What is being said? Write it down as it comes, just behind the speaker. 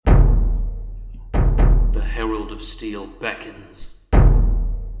Herald of Steel beckons.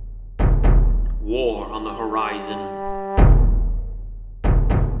 War on the horizon.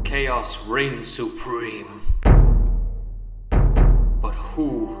 Chaos reigns supreme. But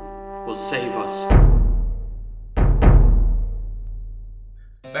who will save us?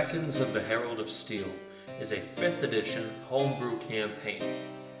 Beckons of the Herald of Steel is a 5th edition homebrew campaign.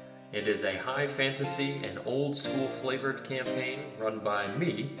 It is a high fantasy and old school flavored campaign run by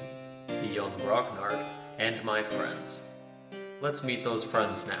me, the young Grognard, and my friends. Let's meet those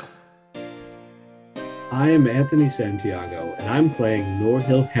friends now. I am Anthony Santiago, and I'm playing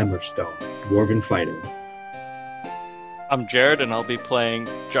Norhill Hammerstone, Dwarven Fighter. I'm Jared, and I'll be playing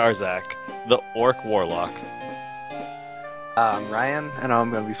Jarzak, the Orc Warlock. I'm Ryan, and I'm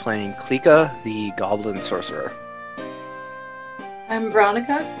going to be playing Klika, the Goblin Sorcerer. I'm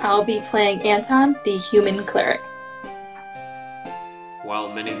Veronica. I'll be playing Anton, the Human Cleric.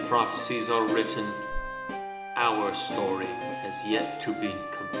 While many prophecies are written, our story has yet to be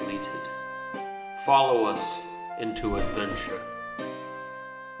completed. Follow us into adventure.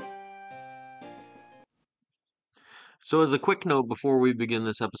 So as a quick note before we begin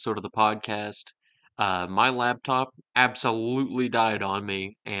this episode of the podcast, my laptop absolutely died on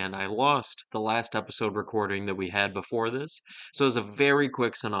me, and I lost the last episode recording that we had before this. So as a very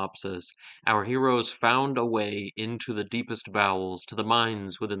quick synopsis, our heroes found a way into the deepest bowels to the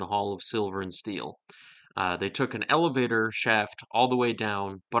mines within the Hall of Silver and Steel. They took an elevator shaft all the way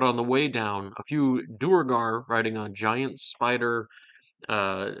down, but on the way down, a few Duergar riding on giant spider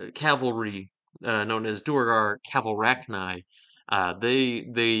cavalry known as Duergar Cavalrachni.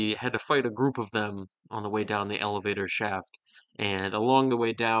 They had to fight a group of them on the way down the elevator shaft, and along the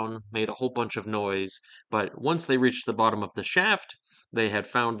way down made a whole bunch of noise. But once they reached the bottom of the shaft, they had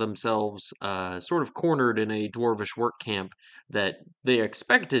found themselves sort of cornered in a dwarvish work camp that they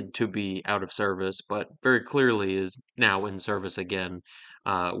expected to be out of service, but very clearly is now in service again,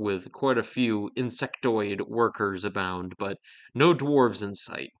 with quite a few insectoid workers abound, but no dwarves in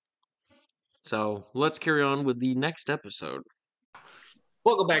sight. So let's carry on with the next episode.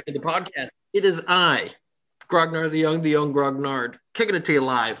 Welcome back to the podcast. It is I, Grognard the young Grognard, kicking it to you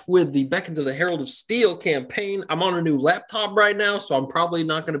live with the Beckons of the Herald of Steel campaign. I'm on a new laptop right now, so I'm probably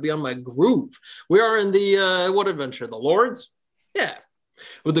not going to be on my groove. We are in the, what adventure? The Lords? Yeah.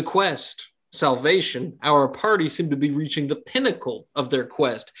 With the quest, Salvation, our party seem to be reaching the pinnacle of their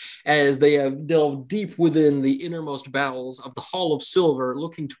quest as they have delved deep within the innermost bowels of the Hall of Silver,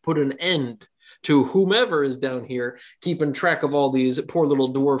 looking to put an end to whomever is down here keeping track of all these poor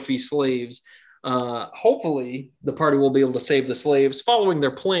little dwarfy slaves. Hopefully, the party will be able to save the slaves following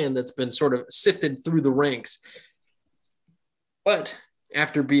their plan that's been sort of sifted through the ranks. But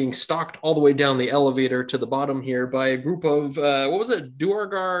after being stalked all the way down the elevator to the bottom here by a group of,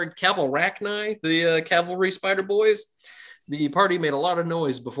 Duergar Cavalrachni, the cavalry spider boys, the party made a lot of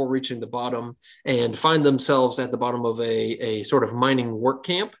noise before reaching the bottom and find themselves at the bottom of a sort of mining work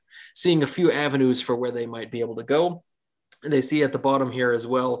camp, seeing a few avenues for where they might be able to go. And they see at the bottom here as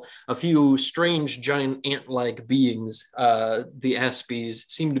well a few strange giant ant-like beings. The Aspies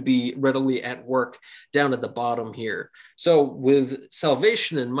seem to be readily at work down at the bottom here. So with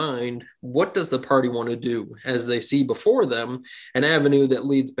Salvation in mind, what does the party want to do as they see before them an avenue that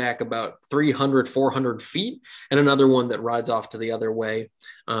leads back about 300, 400 feet and another one that rides off to the other way?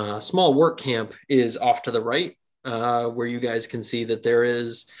 Small work camp is off to the right. Where you guys can see that there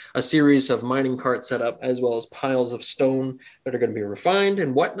is a series of mining carts set up as well as piles of stone that are going to be refined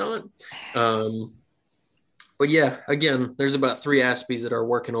and whatnot. But yeah, again, there's about 3 Aspies that are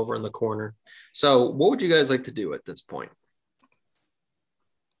working over in the corner. So what would you guys like to do at this point?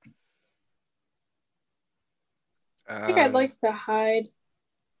 I think I'd like to hide.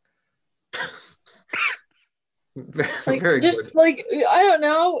 Very just good. like, I don't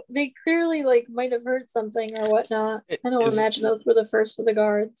know, they clearly like might have heard something or whatnot. I don't imagine those were the first of the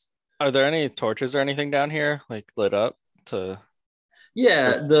guards. Are there any torches or anything down here, like lit up to?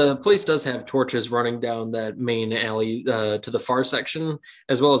 Yeah, the place does have torches running down that main alley to the far section,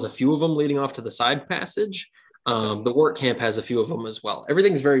 as well as a few of them leading off to the side passage. The work camp has a few of them as well.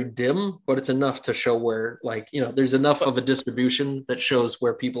 Everything's very dim, but it's enough to show where, like, there's enough of a distribution that shows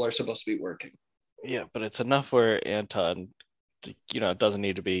where people are supposed to be working. Yeah, but it's enough where Anton, doesn't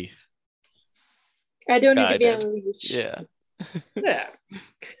need to be. I don't guided. need to be on a leash. Yeah. Yeah.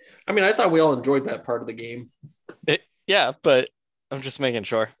 I mean, I thought we all enjoyed that part of the game. Yeah, but I'm just making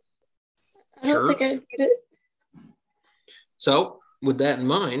sure. I don't think I did it. So, with that in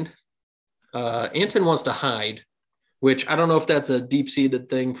mind, Anton wants to hide, which I don't know if that's a deep-seated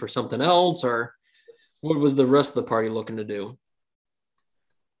thing for something else, or what was the rest of the party looking to do?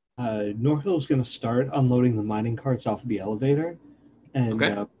 Norhill's going to start unloading the mining carts off of the elevator and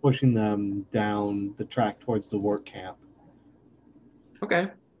Okay. pushing them down the track towards the work camp. Okay.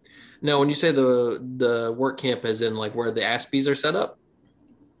 Now, when you say the work camp is in like where the Aspies are set up?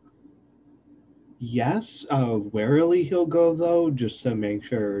 Yes, warily he'll go though, just to make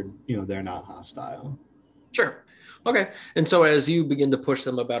sure they're not hostile. Sure. Okay. And so as you begin to push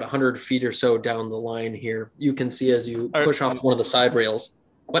them about 100 feet or so down the line here, you can see as you push off one of the side rails.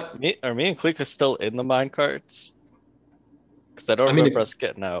 What? Are me and Klika still in the mine carts? Because I don't remember us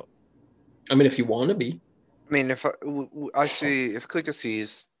getting out. I mean, if you want to be. I mean, if I see, if Klika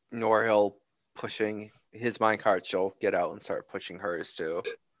sees Norhill pushing his minecart, she'll get out and start pushing hers too.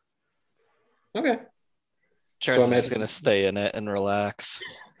 Okay. Jarzak's going to stay in it and relax.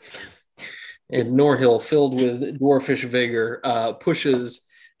 And Norhill, filled with dwarfish vigor, pushes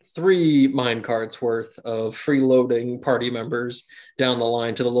 3 mine carts worth of freeloading party members down the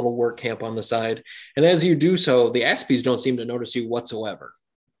line to the little work camp on the side. And as you do so, the Aspies don't seem to notice you whatsoever.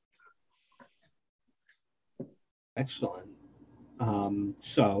 Excellent.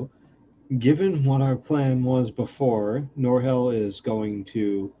 So, given what our plan was before, Norhill is going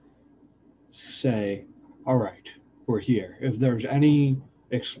to say, all right, we're here. If there's any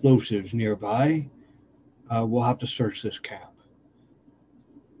explosives nearby, we'll have to search this camp.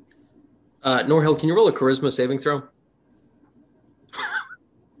 Norhill, can you roll a charisma saving throw?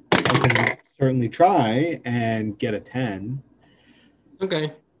 I can certainly try and get a 10.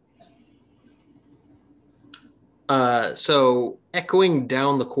 Okay. So echoing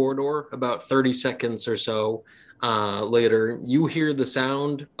down the corridor about 30 seconds or so later, you hear the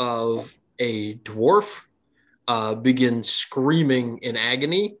sound of a dwarf begin screaming in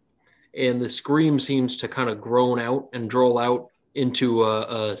agony, and the scream seems to kind of groan out and droll out into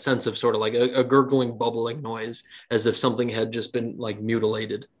a sense of sort of like a gurgling, bubbling noise, as if something had just been like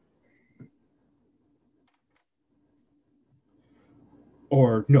mutilated.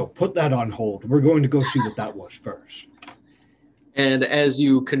 Or no, put that on hold. We're going to go see what that was first. And as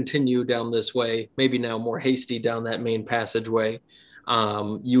you continue down this way, maybe now more hasty down that main passageway,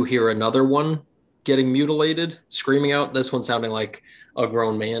 you hear another one getting mutilated, screaming out, this one sounding like a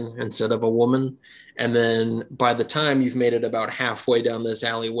grown man instead of a woman. And then by the time you've made it about halfway down this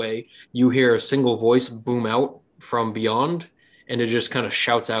alleyway, you hear a single voice boom out from beyond, and it just kind of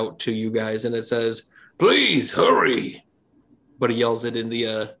shouts out to you guys, and it says, "Please hurry." But he yells it in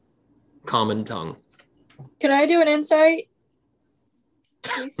the common tongue. Can I do an insight?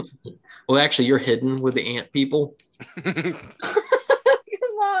 Well, actually, you're hidden with the ant people. Come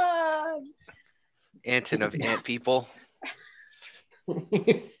on. Anton of ant people.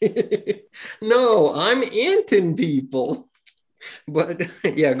 No, I'm Anton people. But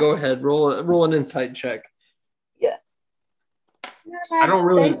yeah, go ahead. Roll an insight check. Yeah. I don't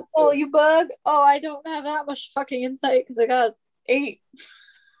really. Oh, you bug. Oh, I don't have that much fucking insight because I got 8.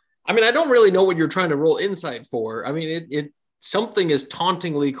 I mean, I don't really know what you're trying to roll insight for. I mean, it something is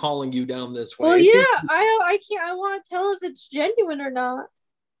tauntingly calling you down this way. Well, yeah, I can't. I want to tell if it's genuine or not.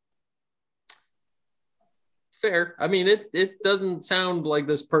 Fair. I mean, it doesn't sound like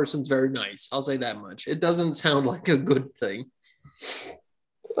this person's very nice. I'll say that much. It doesn't sound like a good thing.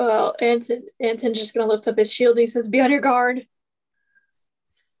 Well, Anton's just gonna lift up his shield. And he says, "Be on your guard."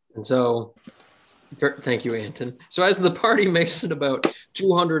 And so, thank you, Anton. So as the party makes it about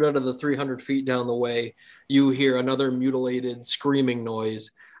 200 out of the 300 feet down the way, you hear another mutilated screaming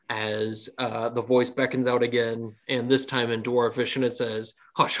noise as the voice beckons out again, and this time in Dwarfish, and it says,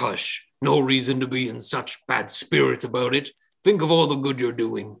 "Hush, hush. No reason to be in such bad spirits about it. Think of all the good you're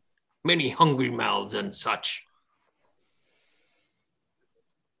doing. Many hungry mouths and such."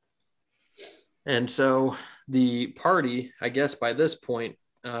 And so the party, I guess by this point,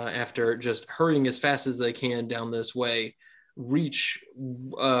 after just hurrying as fast as they can down this way, reach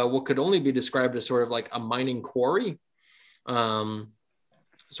what could only be described as sort of like a mining quarry.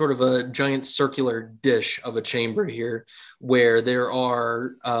 Sort of a giant circular dish of a chamber here, where there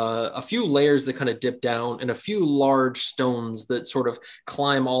are a few layers that kind of dip down and a few large stones that sort of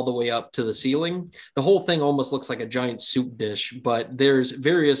climb all the way up to the ceiling. The whole thing almost looks like a giant soup dish, but there's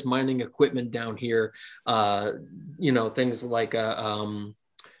various mining equipment down here. Things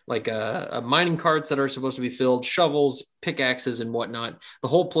like mining carts that are supposed to be filled, shovels, pickaxes, and whatnot. The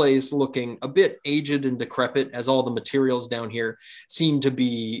whole place looking a bit aged and decrepit, as all the materials down here seem to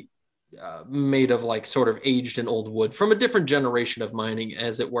be made of like sort of aged and old wood from a different generation of mining,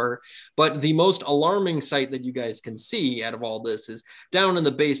 as it were. But the most alarming sight that you guys can see out of all this is down in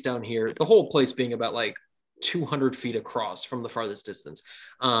the base down here, the whole place being about like 200 feet across from the farthest distance.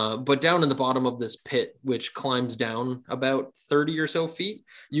 But down in the bottom of this pit, which climbs down about 30 or so feet,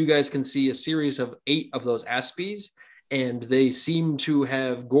 you guys can see a series of 8 of those aspies, and they seem to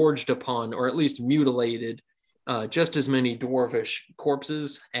have gorged upon, or at least mutilated, just as many dwarvish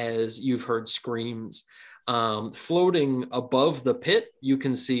corpses as you've heard screams. Floating above the pit, you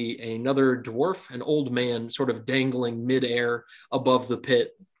can see another dwarf, an old man, sort of dangling midair above the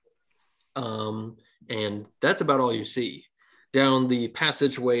pit. And that's about all you see. Down the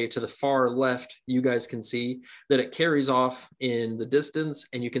passageway to the far left, you guys can see that it carries off in the distance,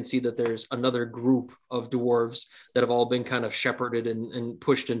 and you can see that there's another group of dwarves that have all been kind of shepherded and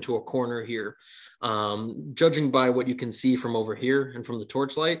pushed into a corner here. Judging by what you can see from over here and from the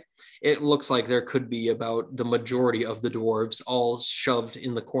torchlight, it looks like there could be about the majority of the dwarves all shoved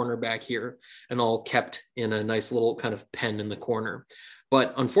in the corner back here and all kept in a nice little kind of pen in the corner.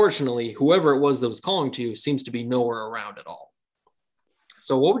 But unfortunately, whoever it was that was calling to you seems to be nowhere around at all.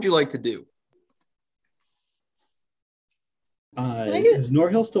 So what would you like to do? Is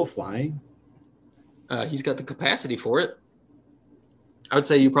Norhill still flying? He's got the capacity for it. I would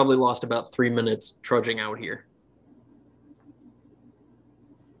say you probably lost about 3 minutes trudging out here.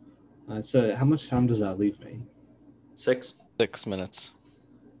 So how much time does that leave me? 6. 6 minutes.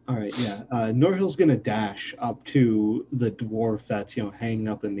 All right, yeah. Norhill's gonna dash up to the dwarf that's hanging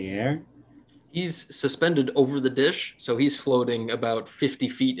up in the air. He's suspended over the dish, so he's floating about 50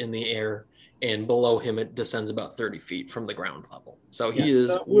 feet in the air, and below him it descends about 30 feet from the ground level. So he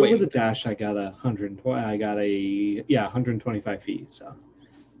is with the dash. I got 120. I got 125 feet. So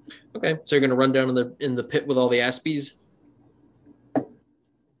okay. So you're gonna run down in the pit with all the aspies.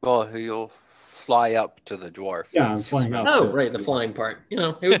 Well, you'll fly up to the dwarf. Yeah, I'm flying up. Oh, right, the flying part.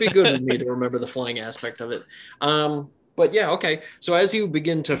 It would be good with me to remember the flying aspect of it. But yeah, okay. So as you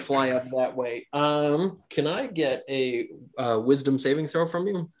begin to fly up that way, can I get a wisdom saving throw from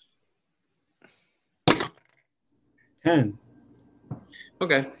you? 10.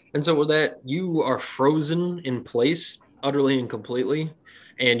 Okay. And so with that, you are frozen in place, utterly and completely.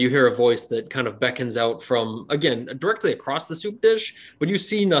 And you hear a voice that kind of beckons out from, again, directly across the soup dish, but you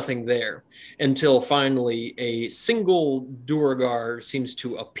see nothing there until finally a single Duergar seems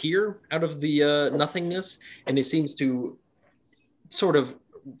to appear out of the nothingness, and it seems to sort of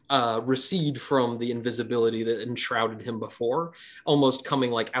recede from the invisibility that enshrouded him before, almost coming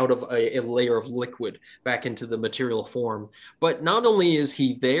like out of a layer of liquid back into the material form. But not only is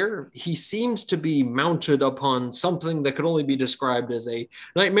he there, he seems to be mounted upon something that could only be described as a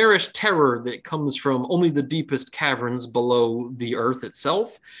nightmarish terror that comes from only the deepest caverns below the earth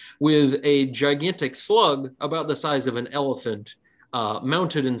itself, with a gigantic slug about the size of an elephant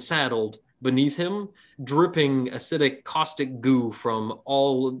mounted and saddled beneath him, dripping acidic caustic goo from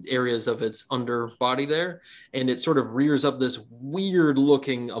all areas of its underbody there, and it sort of rears up this weird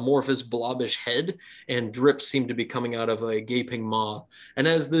looking amorphous blobbish head, and drips seem to be coming out of a gaping maw. And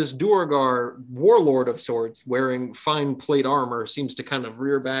as this Duergar warlord of sorts wearing fine plate armor seems to kind of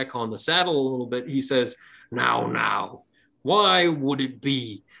rear back on the saddle a little bit, he says, now, why would it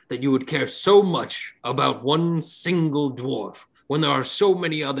be that you would care so much about one single dwarf when there are so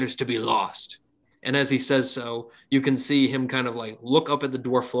many others to be lost? And as he says so, you can see him kind of like look up at the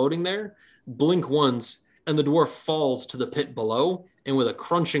dwarf floating there, blink once, and the dwarf falls to the pit below. And with a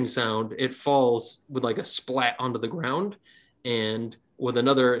crunching sound, it falls with like a splat onto the ground. And with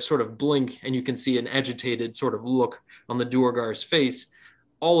another sort of blink, and you can see an agitated sort of look on the Duergar's face,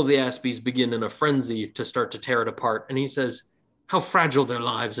 all of the Aspies begin in a frenzy to start to tear it apart. And he says, how fragile their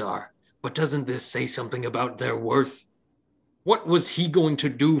lives are. But doesn't this say something about their worth? What was he going to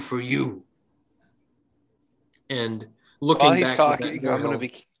do for you? And looking While he's back, talking, I'm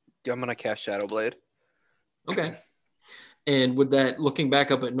gonna cast Shadow Blade. Okay. And with that, looking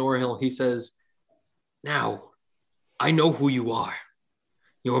back up at Norhill, he says, now, I know who you are.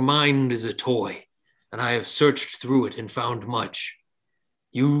 Your mind is a toy, and I have searched through it and found much.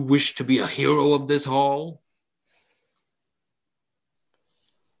 You wish to be a hero of this hall?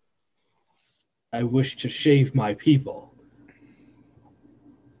 I wish to shave my people.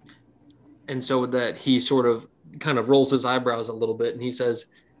 And so with that, he sort of kind of rolls his eyebrows a little bit, and he says,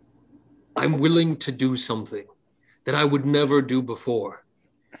 I'm willing to do something that I would never do before,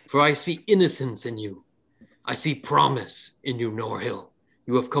 for I see innocence in you. I see promise in you, Norhill.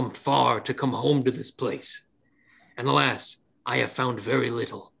 You have come far to come home to this place. And alas, I have found very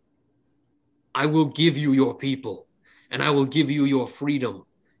little. I will give you your people, and I will give you your freedom.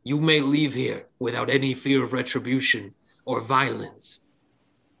 You may leave here without any fear of retribution or violence.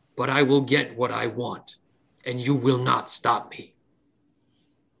 But I will get what I want, and you will not stop me.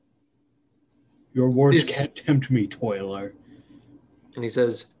 Your words This- can't tempt me, toiler. And he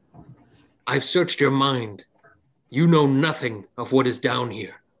says, I've searched your mind. You know nothing of what is down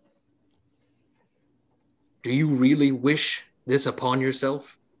here. Do you really wish this upon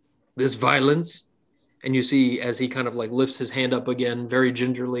yourself? This violence? And you see, as he kind of like lifts his hand up again, very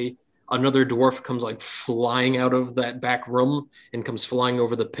gingerly, another dwarf comes like flying out of that back room and comes flying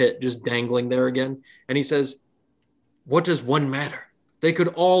over the pit, just dangling there again. And he says, what does one matter? They could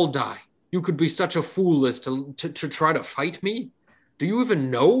all die. You could be such a fool as to try to fight me? Do you even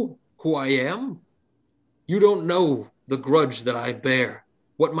know who I am? You don't know the grudge that I bear,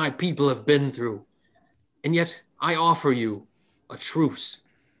 what my people have been through. And yet I offer you a truce,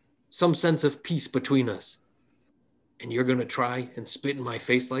 some sense of peace between us. And you're going to try and spit in my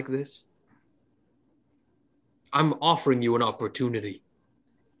face like this? I'm offering you an opportunity,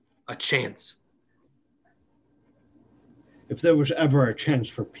 a chance. If there was ever a chance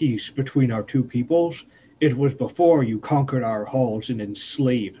for peace between our two peoples, it was before you conquered our halls and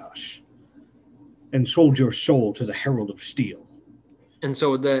enslaved us, and sold your soul to the Herald of Steel. And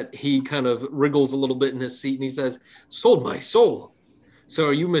so that he kind of wriggles a little bit in his seat and he says, sold my soul?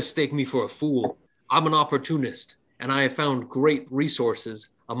 Sir, you mistake me for a fool. I'm an opportunist, and I have found great resources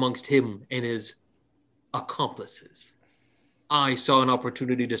amongst him and his accomplices. I saw an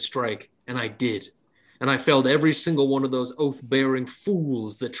opportunity to strike, and I did. And I felled every single one of those oath-bearing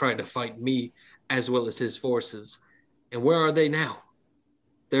fools that tried to fight me, as well as his forces. And where are they now?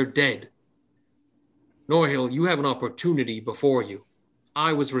 They're dead. Norhill, you have an opportunity before you.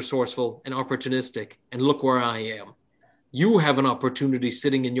 I was resourceful and opportunistic, and look where I am. You have an opportunity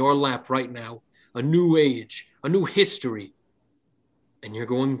sitting in your lap right now, a new age, a new history. And you're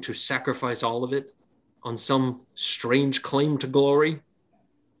going to sacrifice all of it on some strange claim to glory?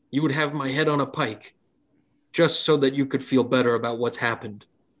 You would have my head on a pike, just so that you could feel better about what's happened.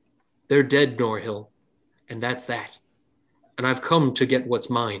 They're dead, Norhill, and that's that. And I've come to get what's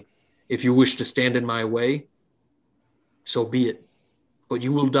mine. If you wish to stand in my way, so be it. But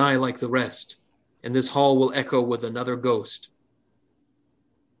you will die like the rest, and this hall will echo with another ghost.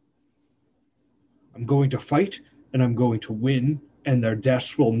 I'm going to fight, and I'm going to win, and their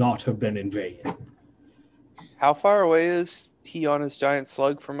deaths will not have been in vain. How far away is he on his giant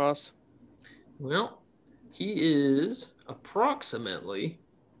slug from us? Well, he is approximately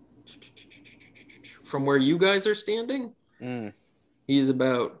from where you guys are standing. He's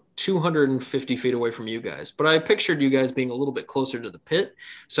about 250 feet away from you guys. But I pictured you guys being a little bit closer to the pit.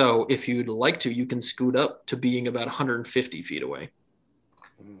 So if you'd like to, you can scoot up to being about 150 feet away.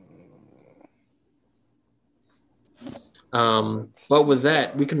 But with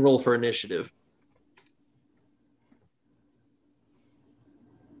that, we can roll for initiative.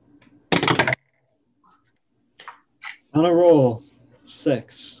 On a roll,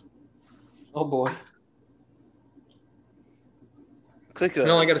 6. Oh boy. Click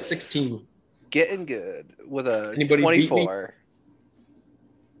No, I got a 16. Getting good with a Anybody beat me? 24.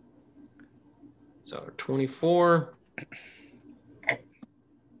 So 24.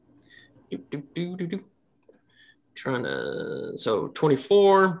 Trying to, so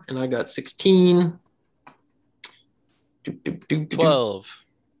 24, and I got 16. 12.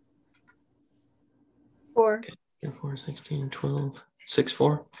 4. 4, 16, 12, 6,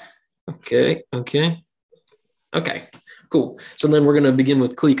 4. Okay. Cool. So then we're going to begin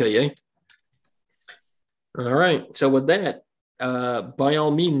with Klika, yay? All right. So with that, by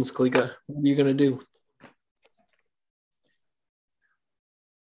all means, Klika, what are you going to do?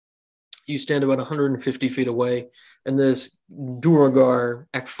 You stand about 150 feet away, and this Duragar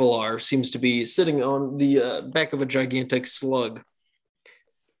Ekfalar seems to be sitting on the back of a gigantic slug.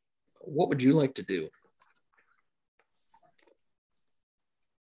 What would you like to do?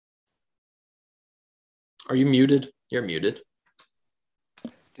 Are you muted? You're muted.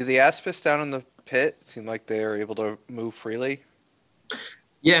 Do the aspics down in the pit seem like they are able to move freely?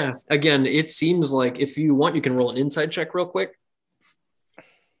 Yeah, again, it seems like if you want, you can roll an insight check real quick.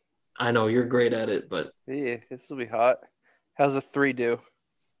 I know you're great at it, but Yeah, this will be hot. How's a 3 do?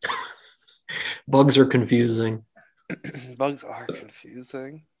 bugs are confusing. Bugs are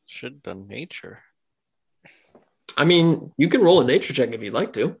confusing. Should have done nature. I mean, you can roll a nature check if you'd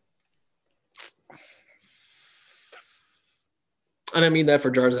like to. And I mean that for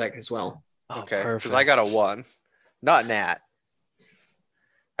Jarzak as well. Oh, Okay, because perfect. I got a 1. Not nat.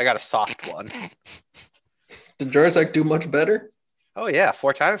 I got a soft 1. Did Jarzak do much better? Oh yeah,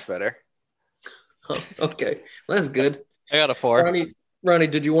 4 times better. Oh, okay, well, that's good. I got a 4. Ronnie,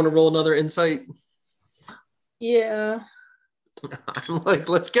 did you want to roll another insight? Yeah. I'm like,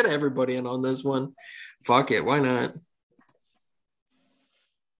 let's get everybody in on this one. Fuck it, why not?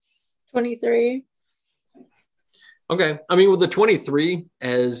 23. Okay. I mean, with the 23,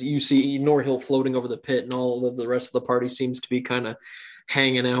 as you see Norhill floating over the pit, and all of the rest of the party seems to be kind of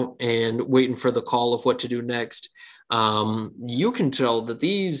hanging out and waiting for the call of what to do next. You can tell that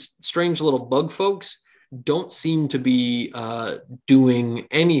these strange little bug folks don't seem to be doing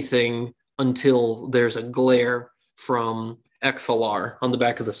anything until there's a glare from Ekfalar on the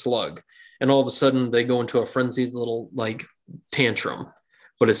back of the slug. And all of a sudden, they go into a frenzied little like tantrum.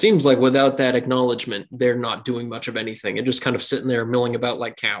 But it seems like without that acknowledgement, they're not doing much of anything and just kind of sitting there milling about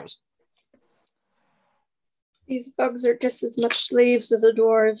like cows. These bugs are just as much slaves as the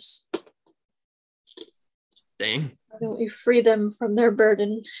dwarves. Dang. Why don't we free them from their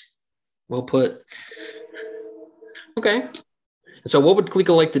burden? Well put. Okay. So what would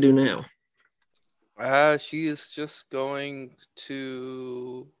Klika like to do now? She is just going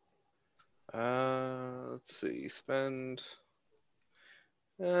to let's see, spend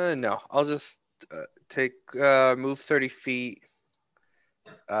no, I'll just take move 30 feet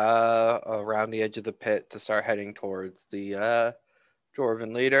around the edge of the pit to start heading towards the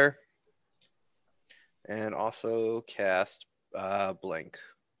dwarven leader, and also cast blink.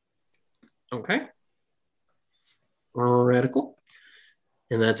 Okay. Radical.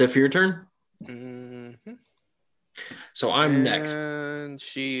 And that's it for your turn? Mm-hmm. So I'm next. And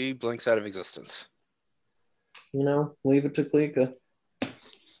she blinks out of existence. Leave it to Klika.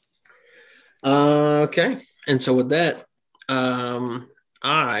 Okay. And so with that,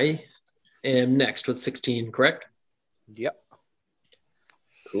 I am next with 16, correct? Yep.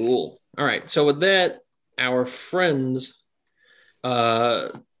 Cool. All right. So with that, our friends,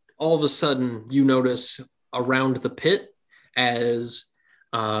 all of a sudden you notice around the pit as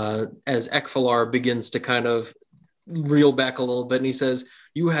Ekfalar begins to kind of reel back a little bit, and he says,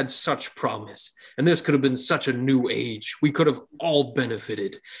 "You had such promise, and this could have been such a new age. We could have all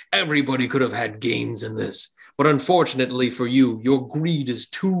benefited. Everybody could have had gains in this. But unfortunately for you, your greed is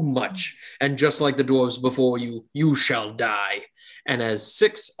too much, and just like the dwarves before you, you shall die." And as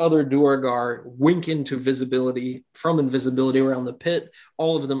 6 other Duergar wink into visibility, from invisibility around the pit,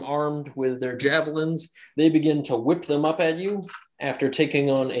 all of them armed with their javelins, they begin to whip them up at you after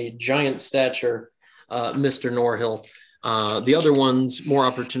taking on a giant stature, Mr. Norhill. The other one's more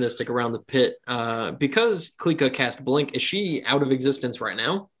opportunistic around the pit. Because Klika cast Blink, is she out of existence right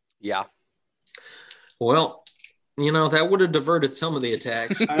now? Yeah. Well, that would have diverted some of the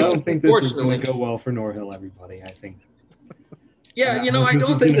attacks. I don't think this is going to go well for Norhill, everybody. I think. Yeah, I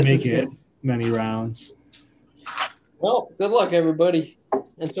don't think this this is going to make it many rounds. Well, good luck, everybody.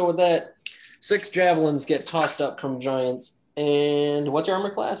 And so with that, 6 javelins get tossed up from giants. And what's your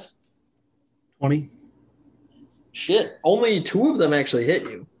armor class? 20. Shit, only 2 of them actually hit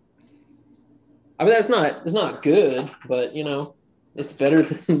you. I mean, it's not good, but it's better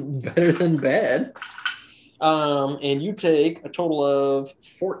than bad. And you take a total of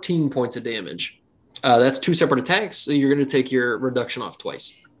 14 points of damage. That's 2 separate attacks, so you're going to take your reduction off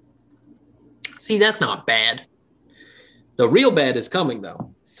twice. See, that's not bad. The real bad is coming,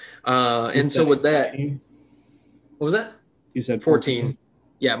 though. And so with that, 14? What was that? You said 14.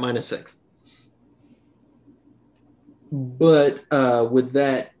 Yeah, -6. But with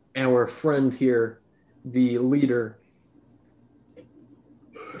that, our friend here, the leader,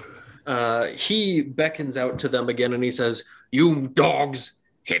 he beckons out to them again and he says, "You dogs,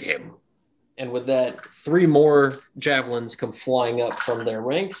 hit him." And with that, 3 more javelins come flying up from their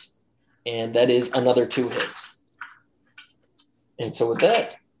ranks, and that is another 2 hits. And so with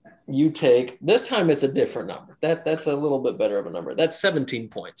that, you take, this time it's a different number. That's a little bit better of a number. That's 17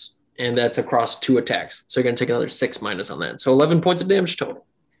 points, and that's across 2 attacks. So you're going to take another 6 minus on that. So 11 points of damage total.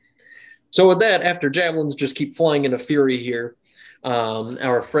 So with that, after javelins just keep flying in a fury here,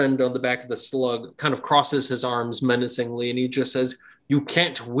 our friend on the back of the slug kind of crosses his arms menacingly, and he just says, "You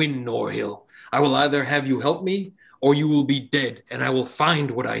can't win, Norhill. I will either have you help me, or you will be dead, and I will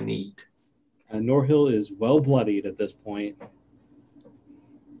find what I need." Norhill is well bloodied at this point.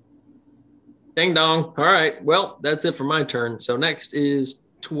 Ding dong. All right. Well, that's it for my turn. So next is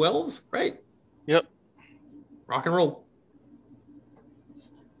 12, right? Yep. Rock and roll.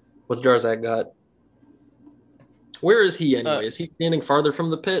 What's Jarzak got? Where is he anyway? Is he standing farther from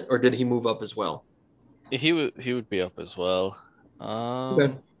the pit, or did he move up as well? He would be up as well.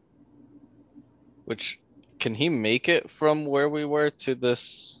 Okay. Which, can he make it from where we were to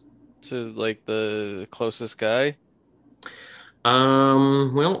like the closest guy?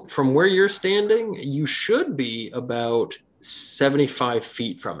 Well, from where you're standing, you should be about 75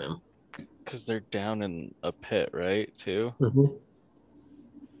 feet from him. Because they're down in a pit, right? Too. Mm-hmm.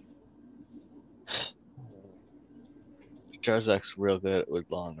 Jarzak's real good with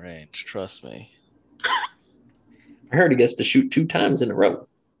long range. Trust me. I heard he gets to shoot 2 times in a row.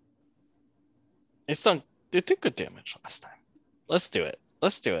 It did good damage last time. Let's do it.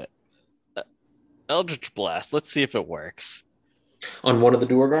 Eldritch Blast. Let's see if it works. On one of the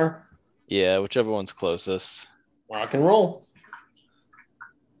Duergar? Yeah, whichever one's closest. Rock and roll.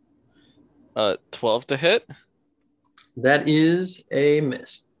 12 to hit. That is a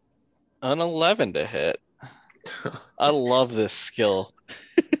miss. An 11 to hit. I love this skill.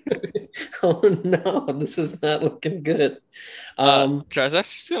 Oh no, this is not looking good.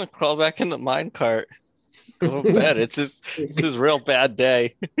 Jarzak's just gonna crawl back in the minecart. Go to bed. It's his real bad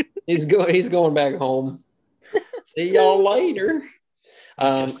day. He's going back home. See y'all later.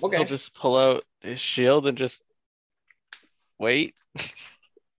 Okay. He'll just pull out his shield and just wait.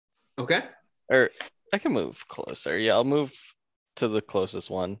 Okay. Or I can move closer. Yeah, I'll move to the closest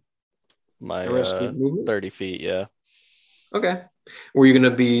one. My 30 feet, yeah. Okay. Were you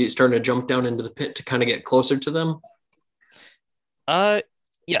gonna be starting to jump down into the pit to kind of get closer to them? Yeah,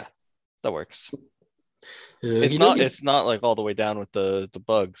 that works. Okey-dokey. It's not like all the way down with the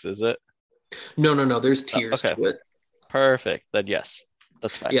bugs, is it? No. There's tiers okay. to it. Perfect. Then yes,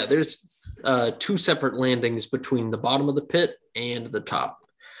 that's fine. Yeah, there's 2 separate landings between the bottom of the pit and the top.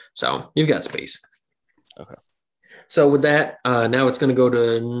 So you've got space. Okay. So with that, now it's going to go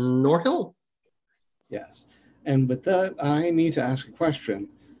to Norhill. Yes. And with that, I need to ask a question.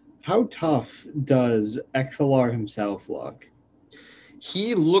 How tough does Ekthalar himself look?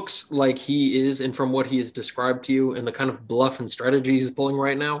 He looks like he is, and from what he has described to you and the kind of bluff and strategy he's pulling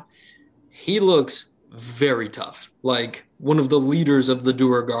right now, he looks very tough. Like one of the leaders of the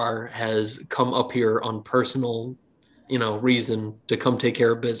Duergar has come up here on personal, reason to come take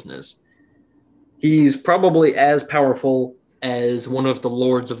care of business. He's probably as powerful as one of the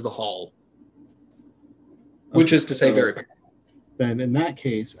lords of the hall, which is to say very powerful. Then in that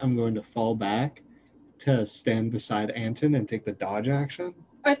case, I'm going to fall back to stand beside Anton and take the dodge action.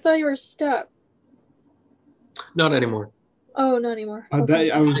 I thought you were stuck. Not anymore. Oh, not anymore.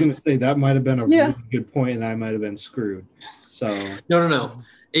 Okay. I was going to say that might have been a Yeah. really good point, and I might have been screwed. So No.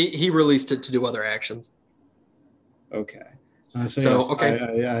 He released it to do other actions. okay.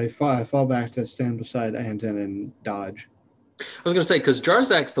 Okay. I fall back to stand beside Anton and dodge. I was going to say, because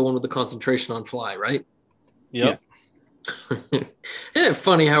Jarzak's the one with the concentration on fly, right? Yep. Isn't it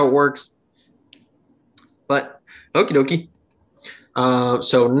funny how it works? But okie dokie.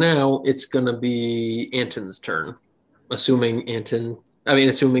 So now it's going to be Anton's turn. Assuming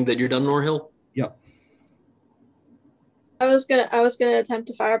that you're done, Norhill? Yep. I was gonna attempt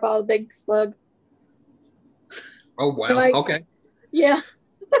to fireball a big slug. Oh, wow. Okay. Yeah.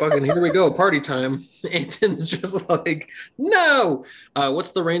 Fucking here we go. Party time. Anton's just like, no.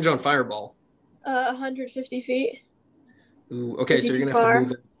 What's the range on fireball? 150 feet. Ooh, okay, Is he so you're too going to have to far?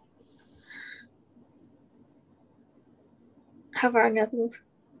 move it. How far I got to move?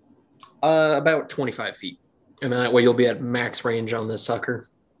 About 25 feet. And that way you'll be at max range on this sucker.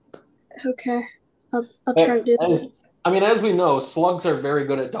 Okay. I'll try to do that. As we know, slugs are very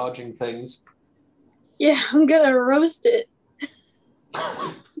good at dodging things. Yeah, I'm gonna roast it.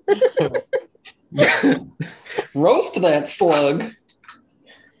 Roast that slug.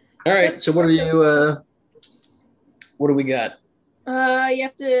 All right, so what do we got? You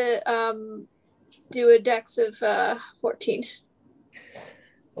have to do a dex of 14.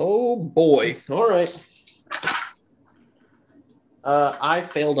 Oh boy. All right. I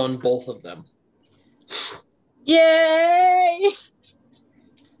failed on both of them. Yay!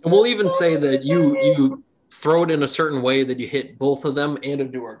 And we'll even say that you throw it in a certain way that you hit both of them and a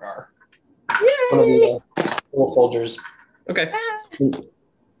Duergar. One of Yay! the little soldiers. Okay.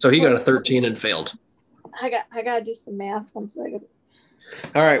 So he got a 13 and failed. I gotta do some math. 1 second.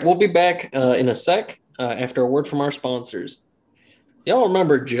 All right, we'll be back in a sec after a word from our sponsors. Y'all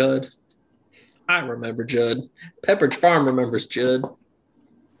remember Judd? I remember Judd. Pepperidge Farm remembers Judd.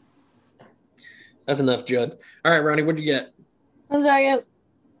 That's enough, Judd. All right, Ronnie, what'd you get? 1 second.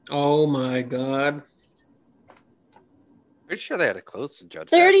 Oh my God. Pretty sure they had a close to Judge.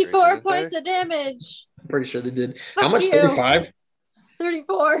 34 Factory, points of damage. I'm pretty sure they did. Fuck How much? you. 35?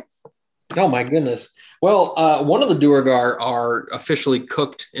 34. Oh my goodness. Well, one of the Duergar are officially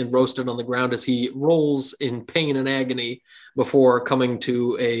cooked and roasted on the ground as he rolls in pain and agony before coming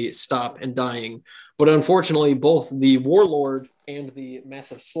to a stop and dying. But unfortunately, both the Warlord and the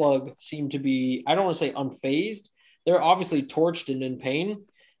Massive Slug seem to be, I don't want to say unfazed. They're obviously torched and in pain,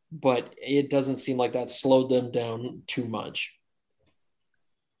 but it doesn't seem like that slowed them down too much.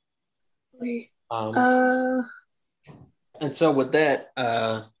 Wait. And so with that,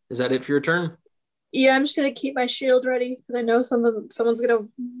 is that it for your turn? Yeah, I'm just gonna keep my shield ready because I know someone's gonna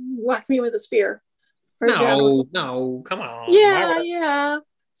whack me with a spear or a javelin. No, come on. Yeah, yeah.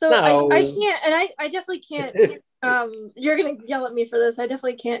 So I No. can't, and I definitely can't. You're gonna yell at me for this. I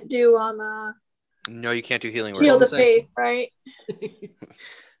definitely can't do No, you can't do healing word. Shield of Bonus action. Faith, right?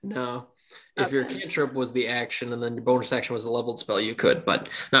 No. If your Okay. cantrip was the action and then your bonus action was the leveled spell, you could, but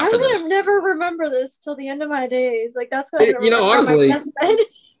not I'm for this. gonna never remember this till the end of my days. Like that's what I'm gonna You know, remember on my honestly, deathbed.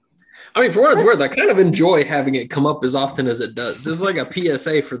 I mean, for what it's worth, I kind of enjoy having it come up as often as it does. It's like a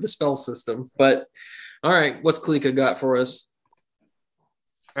PSA for the spell system. But all right, what's Klika got for us?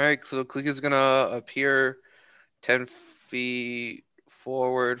 All right, so Klika's gonna appear 10 feet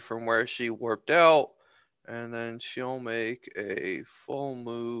forward from where she warped out, and then she'll make a full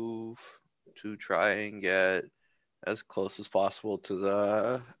move to try and get as close as possible to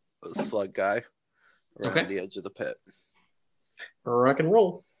the slug guy around the edge of the pit. Rock and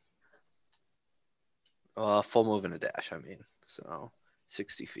roll. Full move and a dash, I mean. So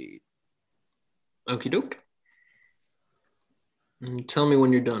 60 feet. Okie doke. And tell me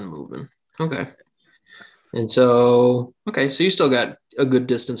when you're done moving. Okay. And so, okay, so you still got a good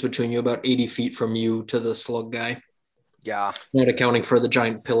distance between you, about 80 feet from you to the slug guy. Yeah. Not accounting for the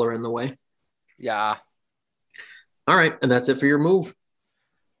giant pillar in the way. Yeah. All right, and that's it for your move.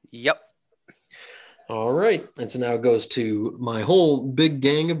 Yep. All right, and so now it goes to my whole big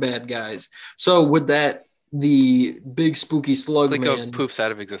gang of bad guys. So with that, the big spooky slug man poofs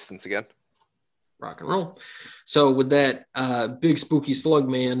out of existence again. Rock and roll. So with that big spooky slug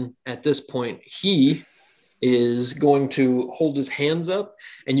man, at this point, he is going to hold his hands up,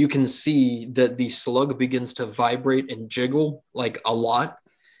 and you can see that the slug begins to vibrate and jiggle like a lot,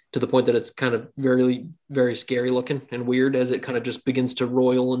 to the point that it's kind of very, very scary looking and weird as it kind of just begins to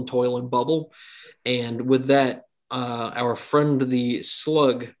roil and toil and bubble. And with that, our friend the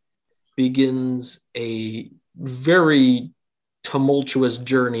slug begins a very tumultuous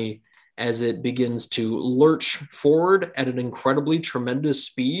journey as it begins to lurch forward at an incredibly tremendous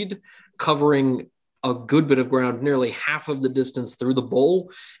speed, covering a good bit of ground, nearly half of the distance through the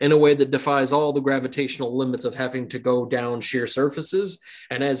bowl, in a way that defies all the gravitational limits of having to go down sheer surfaces.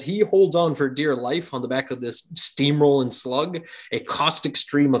 And as he holds on for dear life on the back of this steamrolling slug, a caustic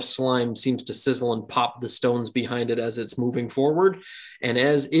stream of slime seems to sizzle and pop the stones behind it as it's moving forward. And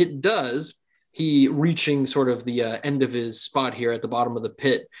as it does, he reaching sort of the end of his spot here at the bottom of the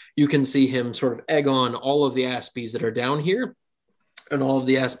pit, you can see him sort of egg on all of the aspies that are down here, and all of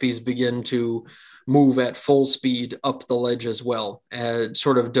the aspies begin to move at full speed up the ledge as well,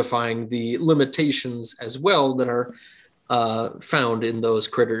 sort of defying the limitations as well that are found in those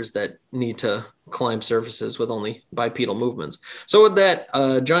critters that need to climb surfaces with only bipedal movements. So with that,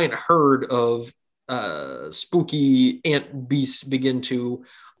 giant herd of spooky ant beasts begin to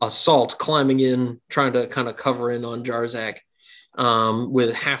assault, climbing in, trying to kind of cover in on Jarzak,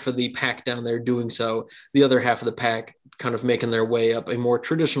 with half of the pack down there doing so, the other half of the pack kind of making their way up a more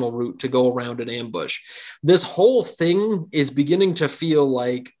traditional route to go around an ambush. This whole thing is beginning to feel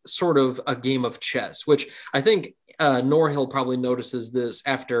like sort of a game of chess, which I think Norhill probably notices this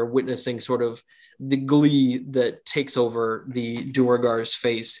after witnessing sort of the glee that takes over the Duergar's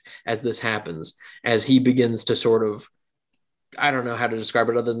face as this happens, as he begins to sort of, I don't know how to describe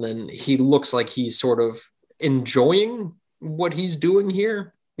it other than he looks like he's sort of enjoying what he's doing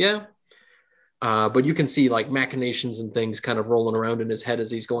here. Yeah. But you can see like machinations and things kind of rolling around in his head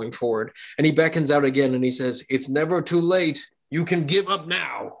as he's going forward. And he beckons out again and he says, "It's never too late. You can give up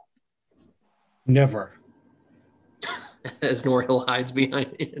now." Never. As Norhill hides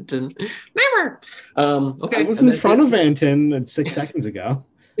behind Anton. Never. Okay. I was in front of Anton 6 seconds ago.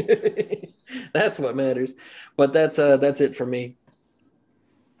 That's what matters. But that's it for me.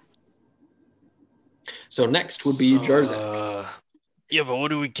 So next would be Jarzak. Yeah, but what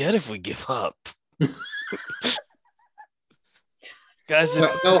do we get if we give up? Guys,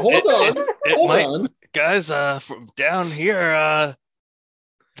 no, hold on. Guys, from down here,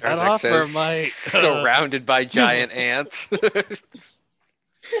 that offer might surrounded by giant ants.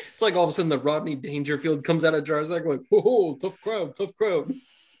 It's like all of a sudden the Rodney Dangerfield comes out of Jarzak like, whoa, tough crowd.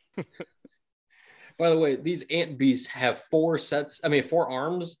 By the way, these ant beasts have 4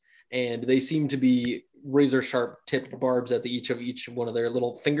 arms, and they seem to be razor sharp tipped barbs at each one of their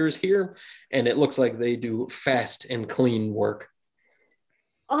little fingers here, and it looks like they do fast and clean work.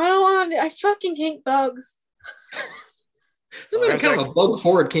 I don't want. I fucking hate bugs. It's been kind of a bug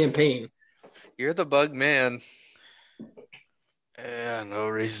forward campaign. You're the bug man. Yeah, no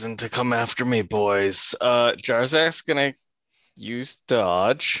reason to come after me, boys. Jarzak's gonna use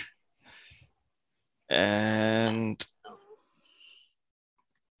dodge. And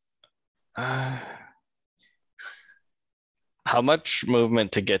How much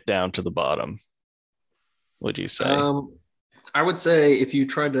movement to get down to the bottom, would you say? I would say if you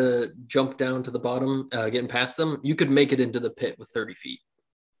tried to jump down to the bottom, getting past them, you could make it into the pit with 30 feet.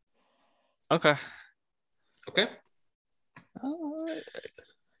 Okay. Okay. Uh,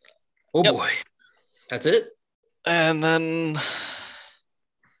 Oh Yep. boy. That's it? And then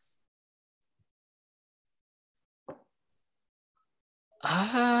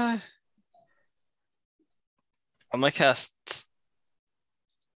I'm gonna cast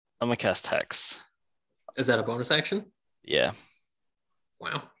Hex. Is that a bonus action? Yeah.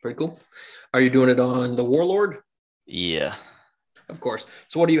 Wow, pretty cool. Are you doing it on the Warlord? Yeah. Of course.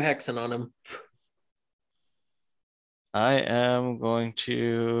 So what are you hexing on him? I am going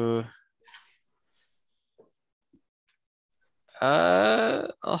to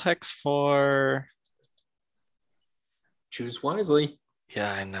I'll hex for Choose wisely.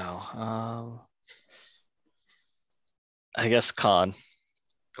 yeah, I know. I guess Con.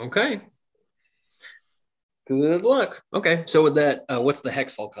 Okay. Good luck. Okay, so with that, what's the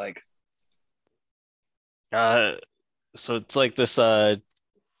hex look like? So it's like this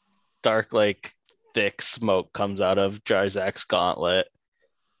dark, like thick smoke comes out of Jarzak's gauntlet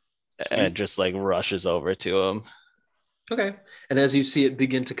and just like rushes over to him. Okay. And as you see it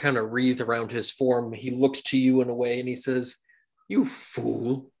begin to kind of wreathe around his form, he looks to you in a way and he says, "You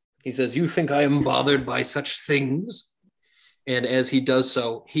fool." He says, "You think I am bothered by such things?" And as he does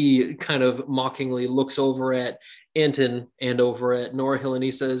so, he kind of mockingly looks over at Anton and over at Norhill and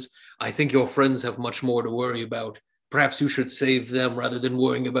he says, "I think your friends have much more to worry about. Perhaps you should save them rather than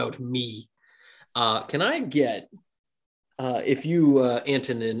worrying about me." Can I get, if you,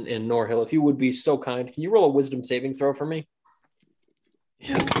 Anton and Norhill, if you would be so kind, can you roll a wisdom saving throw for me?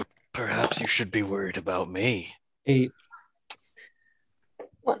 Yeah, perhaps you should be worried about me. 8.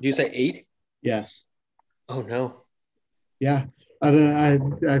 Did you say 8? Yes. Oh, no. Yeah. I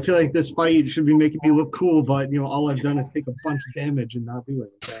feel like this fight should be making me look cool, but all I've done is take a bunch of damage and not do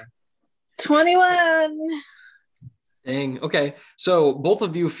anything. 21. Dang. Okay. So both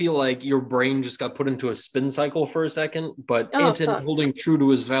of you feel like your brain just got put into a spin cycle for a second, but Anton, fuck. holding true to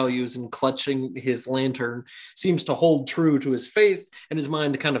his values and clutching his lantern, seems to hold true to his faith, and his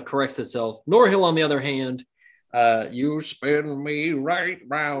mind kind of corrects itself. Norhill, on the other hand, you spin me right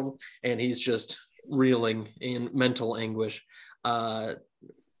round, and he's just reeling in mental anguish.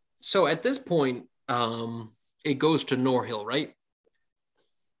 So at this point, it goes to Norhill, right?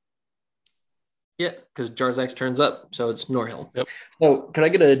 Yeah, because Jarzak's turns up, so it's Norhill. Yep. So could I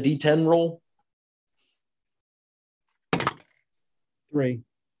get a D10 roll? 3.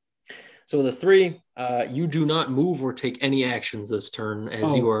 So with a 3, you do not move or take any actions this turn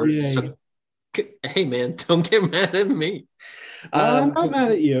as you are. Yay. Hey man, don't get mad at me. I'm not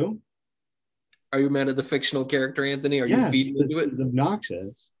mad at you. Are you mad at the fictional character, Anthony? Are you Yes, feeding this into it? is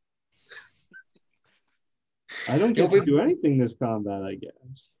obnoxious. I don't get to do anything this combat, I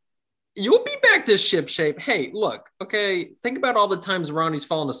guess. You'll be back to ship shape. Hey, look, okay, think about all the times Ronnie's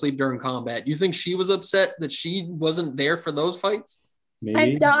fallen asleep during combat. You think she was upset that she wasn't there for those fights? Maybe.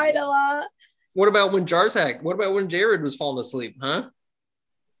 I died a lot. What about when Jarzak? What about when Jared was falling asleep, huh?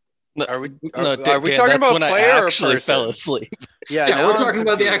 Are we No, talking that's about when I player or actually person? fell asleep. Yeah, Yeah, now we're I'm talking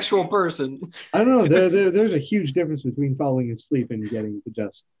about the confused. actual person. I don't know. There's a huge difference between falling asleep and getting to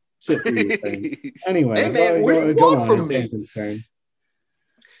just sit through your turn. Anyway, Hey, man, what do you want from it's me? Anton's turn.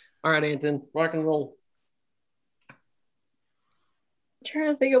 All right, Anton, rock and roll. I'm trying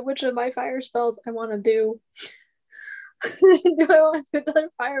to think of which of my fire spells I want to do. Do I want to do another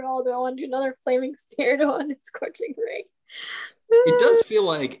fireball? Do I want to do another flaming spear? Do I want to do scorching ray? It does feel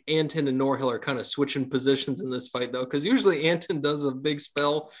like Anton and Norhill are kind of switching positions in this fight, though, because usually Anton does a big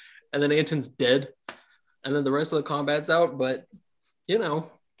spell, and then Anton's dead, and then the rest of the combat's out, but,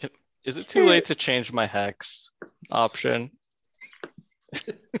 Is it too late to change my hex option?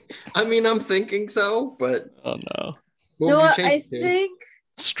 I mean, I'm thinking so, but Oh no. what No, would you I change it to? think.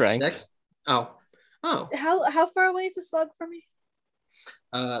 Strength. Next? Oh. How far away is the slug from me?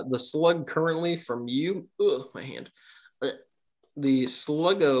 The slug currently from you, my hand. The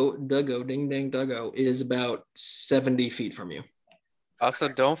Duggo, Ding Dang Duggo, is about 70 feet from you. Also,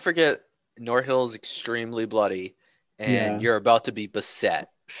 don't forget Norhill is extremely bloody, and you're about to be beset.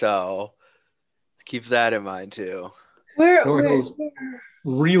 So keep that in mind too. Norhill's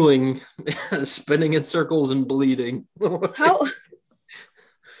reeling, spinning in circles and bleeding. How?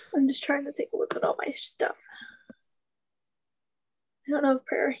 I'm just trying to take a look at all my stuff. I don't know if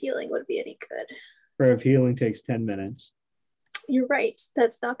prayer healing would be any good. Prayer of healing takes 10 minutes. You're right.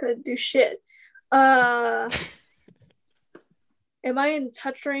 That's not going to do shit. Am I in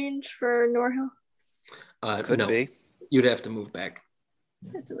touch range for Norhill? Could No. be. You'd have to move back.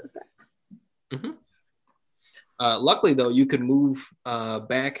 Have to move back. Mm-hmm. Luckily, though, you could move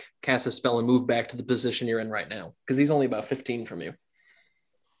back, cast a spell, and move back to the position you're in right now, because he's only about 15 from you.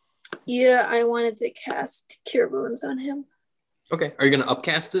 Yeah, I wanted to cast Cure Wounds on him. Okay. Are you going to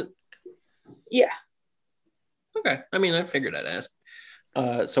upcast it? Yeah. Okay. I mean, I figured I'd ask.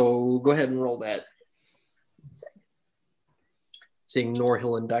 So go ahead and roll that. Seeing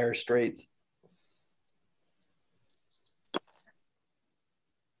Norhill in dire straits.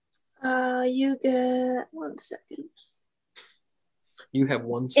 You get 1 second. You have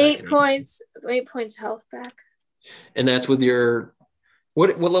 1 second. 8 points. 8 points health back. And that's with your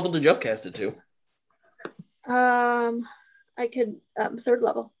what level did you upcast it to? I could 3rd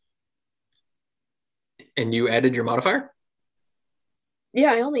level. And you added your modifier?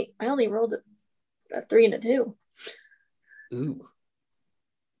 Yeah, I only rolled a 3 and a 2. Ooh.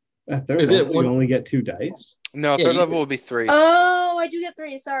 At 3rd level, you only get 2 dice. No, Yeah, 3rd level will be 3. Oh, I do get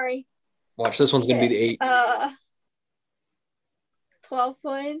 3. Sorry. Watch, this one's gonna be the 8. 12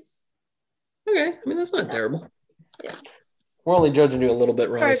 points. Okay, I mean that's not terrible. Yeah. We're only judging you a little bit,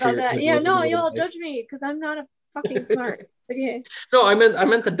 Ronnie. Sorry about that. Yeah, no, y'all judge me because I'm not a fucking smart. Okay. No, I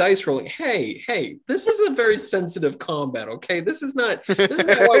meant the dice rolling. Hey, this is a very sensitive combat, okay? This is not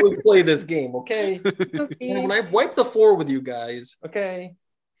why we play this game, okay? Okay. When I wipe the floor with you guys, okay?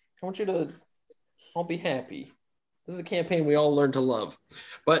 I want you to all be happy. This is a campaign we all learn to love.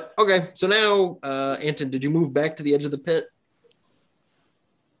 But okay, so now, Anton, did you move back to the edge of the pit?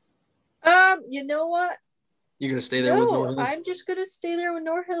 You know what? You're gonna stay there with Norhill? I'm just gonna stay there with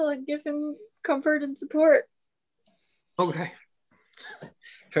Norhill and give him comfort and support. Okay.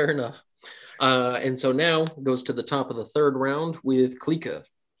 Fair enough. And so now goes to the top of the 3rd round with Klika.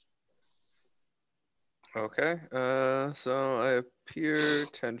 Okay. So I appear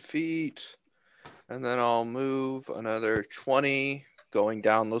 10 feet, and then I'll move another 20, going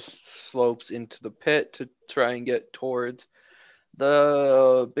down those slopes into the pit to try and get towards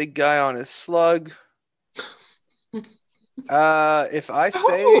the big guy on his slug. If I I hope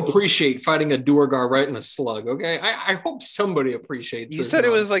stay, you appreciate fighting a Duergar right in a slug, okay? I hope somebody appreciates you this said it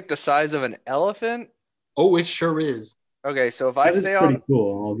was nonsense. like the size of an elephant. Oh, it sure is. Okay, so if That I is stay pretty on,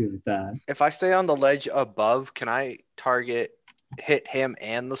 cool. I'll give it that. if I stay on the ledge above, can I hit him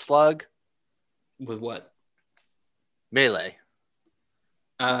and the slug? With what? Melee.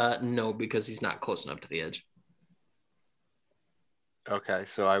 No, because he's not close enough to the edge. Okay,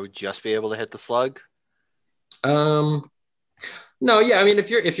 so I would just be able to hit the slug. No, yeah, I mean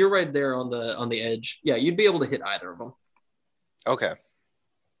if you're right there on the edge, yeah, you'd be able to hit either of them. Okay.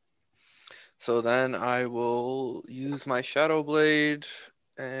 So then I will use my Shadow Blade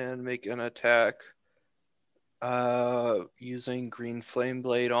and make an attack using Green Flame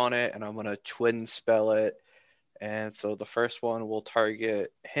Blade on it, and I'm gonna twin spell it. And so the first one will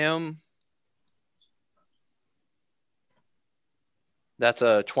target him. That's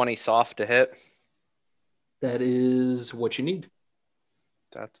a 20 soft to hit. That is what you need.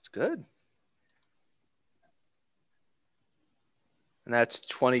 That's good. And that's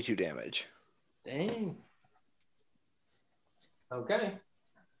 22 damage. Dang. Okay.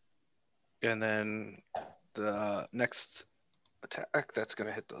 And then the next attack, that's going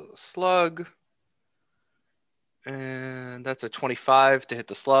to hit the slug. And that's a 25 to hit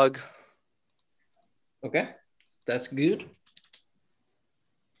the slug. Okay. That's good.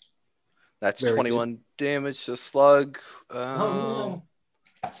 That's Very 21 damage to slug. No.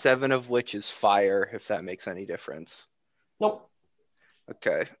 7 of which is fire, if that makes any difference. Nope.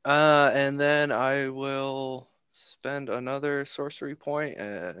 Okay. And then I will spend another sorcery point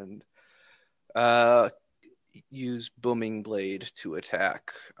and use Booming Blade to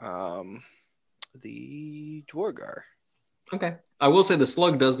attack the Dwargar. Okay. I will say the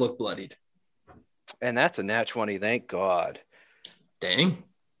slug does look bloodied. And that's a nat 20, thank God. Dang.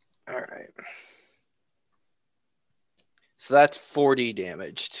 All right. So that's 40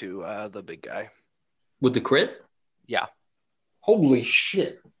 damage to the big guy. With the crit? Yeah. Holy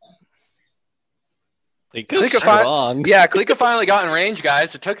shit. Klika strong. Yeah, Klika finally got in range,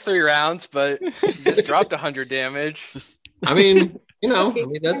 guys. It took 3 rounds, but she just dropped 100 damage. I mean,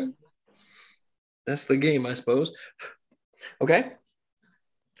 that's the game, I suppose. Okay.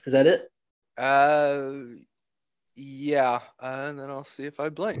 Is that it? Yeah. And then I'll see if I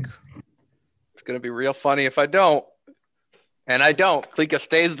blink. It's going to be real funny if I don't. And I don't. Klika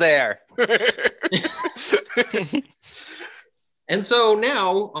stays there. And so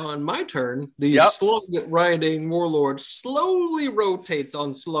now, on my turn, the slug-riding warlord slowly rotates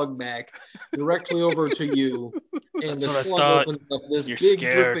on Slugback directly over to you. And the slug opens up this big,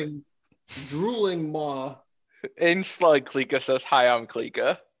 dripping, drooling maw In Slug, Klika says, "Hi, I'm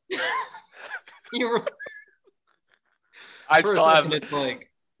Klika." You're I for a still have.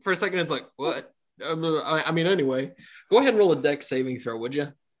 second. It's like what? I mean, anyway, go ahead and roll a dex saving throw, would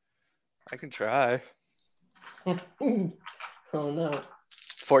you? I can try. Oh no.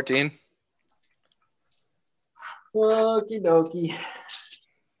 14. Okie dokie.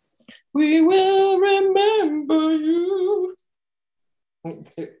 We will remember you.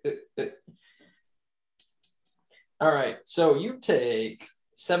 All right, so you take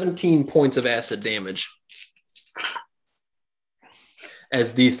 17 points of acid damage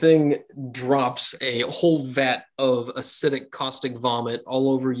as the thing drops a whole vat of acidic caustic vomit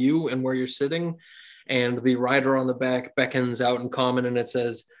all over you and where you're sitting. And the rider on the back beckons out in common and it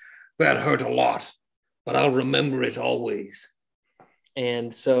says, "That hurt a lot, but I'll remember it always."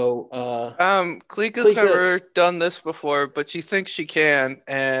 And so Klika's Klika- never done this before, but she thinks she can,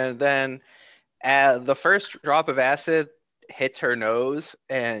 and then the first drop of acid hits her nose,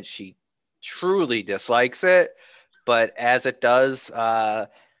 and she truly dislikes it. But as it does,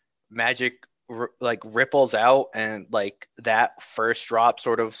 magic like ripples out, and like that first drop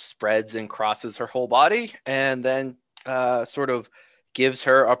sort of spreads and crosses her whole body, and then sort of gives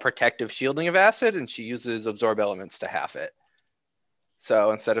her a protective shielding of acid, and she uses absorb elements to half it.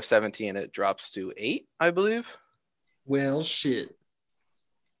 So instead of 17, it drops to 8, I believe. well, shit.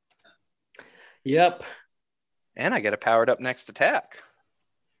 Yep. And I get a powered up next attack.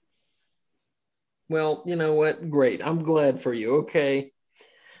 Well, you know what? Great. I'm glad for you. Okay.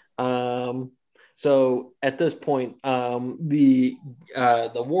 So at this point, the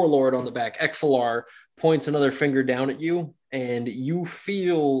warlord on the back, Ekfalar, points another finger down at you, and you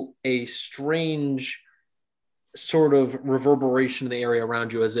feel a strange sort of reverberation in the area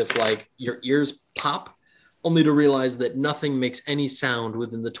around you, as if like your ears pop, only to realize that nothing makes any sound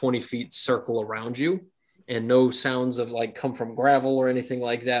within the 20 feet circle around you. And no sounds of like come from gravel or anything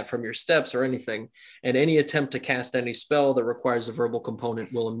like that from your steps or anything. And any attempt to cast any spell that requires a verbal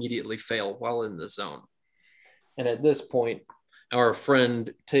component will immediately fail while in the zone. And at this point, our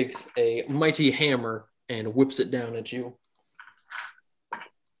friend takes a mighty hammer and whips it down at you.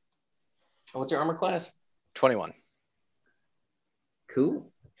 What's your armor class? 21. Cool.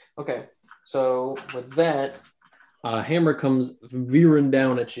 Okay. So with that, hammer comes veering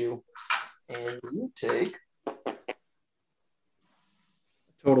down at you. And you take a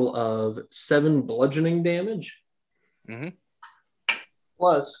total of 7 bludgeoning damage,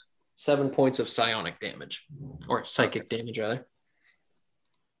 plus 7 points of psionic damage, or psychic damage, rather.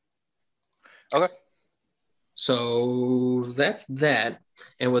 Okay. So that's that.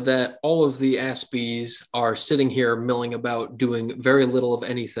 And with that, all of the Aspies are sitting here milling about, doing very little of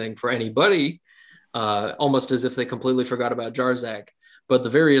anything for anybody, almost as if they completely forgot about Jarzak. But the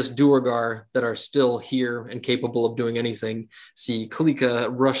various Duergar that are still here and capable of doing anything see Klika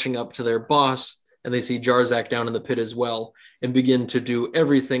rushing up to their boss, and they see Jarzak down in the pit as well, and begin to do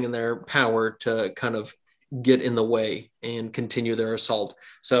everything in their power to kind of get in the way and continue their assault.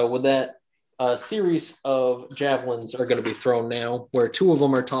 So with that, a series of javelins are going to be thrown now, where 2 of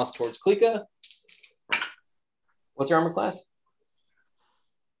them are tossed towards Klika. What's your armor class?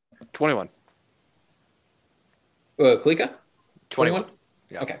 21. Klika? 21.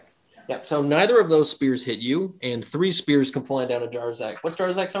 Yeah. Okay. Yep. So neither of those spears hit you, and 3 spears come flying down to Jarzak. What's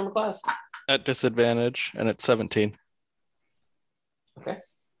Jarzak's armor class? At disadvantage, and it's 17. Okay.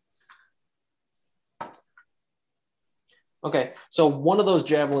 Okay. So one of those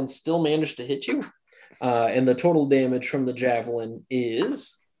javelins still managed to hit you, and the total damage from the javelin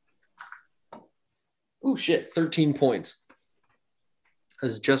is 13 points.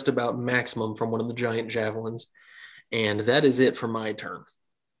 That's just about maximum from one of the giant javelins, and that is it for my turn.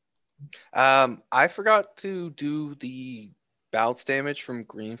 I forgot to do the bounce damage from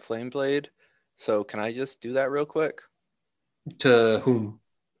Green Flame Blade. So can I just do that real quick? To whom?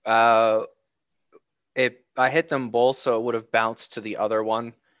 I hit them both, so it would have bounced to the other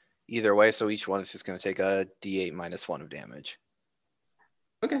one either way. So each one is just going to take a D8 minus 1 of damage.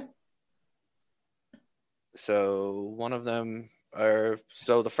 Okay. So one of them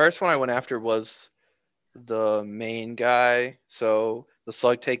so the first one I went after was the main guy. So the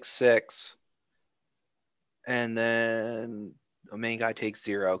slug takes 6, and then the main guy takes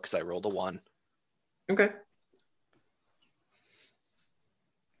 0 because I rolled a 1. Okay.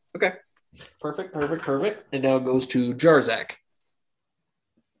 Okay. Perfect. And now it goes to Jarzak.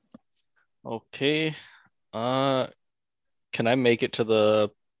 Okay. Can I make it to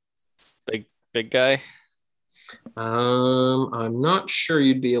the big guy? I'm not sure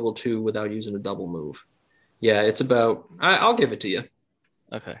you'd be able to without using a double move. Yeah, it's about. I'll give it to you.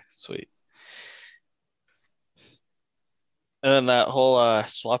 Okay, sweet. And then that whole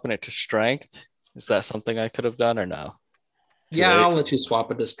swapping it to strength, is that something I could have done or no? Too Yeah, late? I'll let you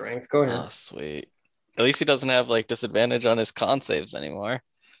swap it to strength. Go ahead. Oh, sweet. At least he doesn't have like disadvantage on his con saves anymore.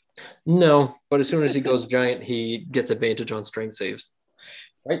 No, but as soon as he goes giant, he gets advantage on strength saves.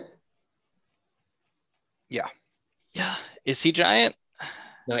 Right? Yeah. Yeah. Is he giant?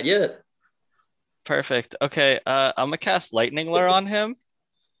 Not yet. Perfect. Okay. I'm gonna cast Lightning Lure on him.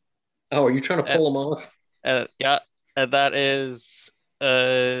 Oh, are you trying to And, pull him off? yeah, and that is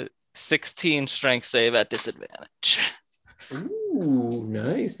 16 strength save at disadvantage. Ooh,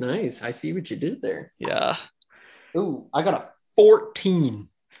 nice, nice. I see what you did there. Yeah. Ooh, I got a 14.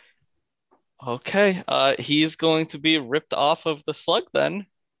 Okay. He's going to be ripped off of the slug then.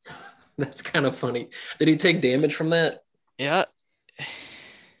 That's kind of funny. Did he take damage from that? Yeah.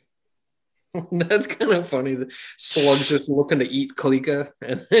 That's kind of funny. The slug's just looking to eat Kalika,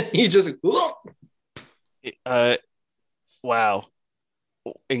 and then he just. Wow.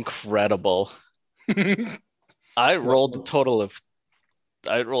 Incredible. I rolled a What, total of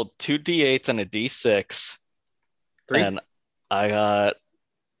I rolled 2d8s and a d6, 3? and I got,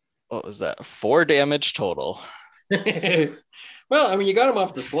 what was that? 4 damage total. Well, I mean, you got him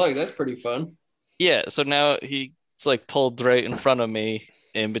off the slug. That's pretty fun. Yeah, so now he's like pulled right in front of me,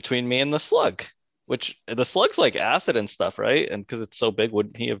 in between me and the slug, which the slug's like acid and stuff, right? And because it's so big,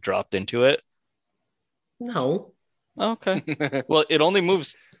 wouldn't he have dropped into it? No. Okay. Well, it only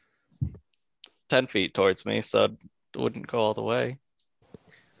moves 10 feet towards me, so it wouldn't go all the way.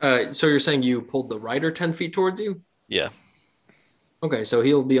 So you're saying you pulled the rider 10 feet towards you? Yeah. Okay, so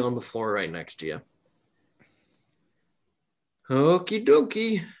he'll be on the floor right next to you. Okie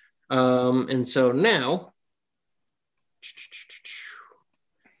dokie. And so now,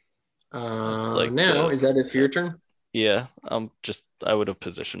 Like now to, is that it for your turn? yeah, I would have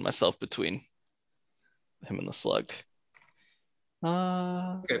positioned myself between him and the slug.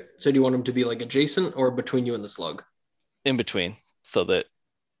 Okay, so do you want him to be like adjacent or between you and the slug? In between, so that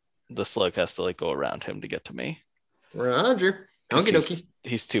the slug has to like go around him to get to me. Roger. 'Cause Okie dokie.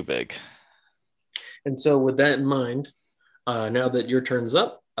 he's too big. And so with that in mind, now that your turn's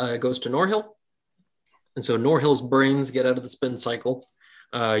up, it goes to Norhill. And so Norhill's brains get out of the spin cycle.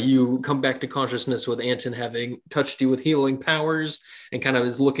 You come back to consciousness with Anton having touched you with healing powers and kind of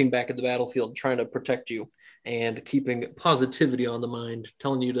is looking back at the battlefield, trying to protect you and keeping positivity on the mind,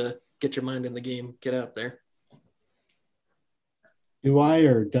 telling you to get your mind in the game, get out there. Do I,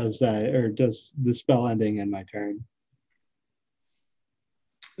 or does the spell ending end my turn?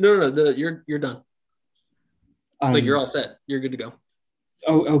 No, you're done. Like you're all set. You're good to go.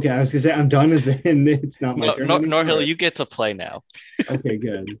 Oh, okay. I was gonna say I'm done. As in, it's not my turn anymore. Norhill, you get to play now. Okay,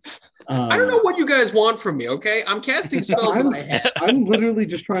 good. I don't know what you guys want from me. Okay, I'm casting spells that I have. I'm literally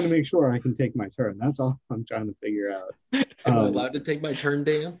just trying to make sure I can take my turn. That's all I'm trying to figure out. Am I allowed to take my turn,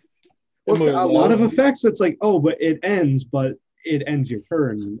 Dan? Well, a lot of effects. It's like, oh, but it ends your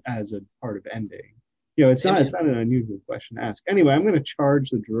turn as a part of ending. You know, it's not an unusual question to ask. Anyway, I'm going to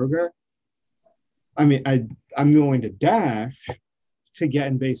charge the Druger. I mean, I'm going to dash to get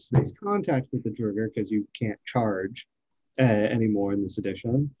in base-to-base contact with the Druger because you can't charge anymore in this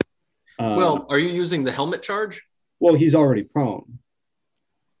edition. Well, are you using the helmet charge? Well, he's already prone.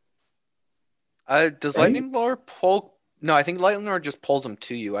 Does Lightning Lure pull? No, I think Lightning Lure just pulls him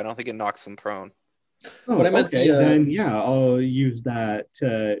to you. I don't think it knocks him prone. Oh, but I meant okay. Then yeah, I'll use that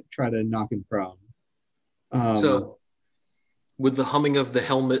to try to knock him prone. So, with the humming of the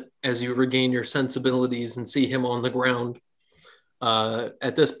helmet as you regain your sensibilities and see him on the ground,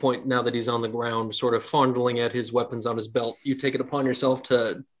 at this point, now that he's on the ground, sort of fondling at his weapons on his belt, you take it upon yourself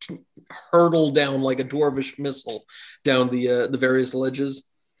to hurtle down like a dwarvish missile down the various ledges.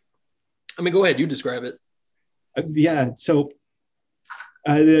 I mean, go ahead, you describe it. Yeah, so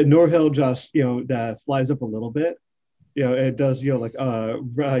the Norhill just flies up a little bit. It does like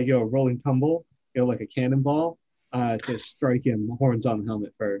rolling tumble, like a cannonball, to strike him horns on the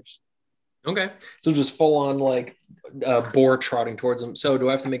helmet first. Okay, so just full on like boar trotting towards him. So do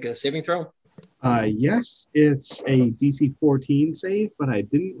I have to make a saving throw? Yes, it's a DC 14 save, but I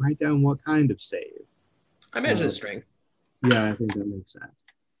didn't write down what kind of save. I imagine it's strength. Yeah, I think that makes sense.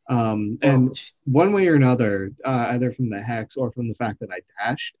 And one way or another, either from the hex or from the fact that I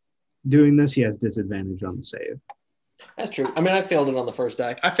dashed, doing this, he has disadvantage on the save. That's true. I mean, I failed it on the first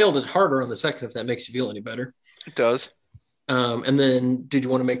die. I failed it harder on the second, if that makes you feel any better. It does. And then, did you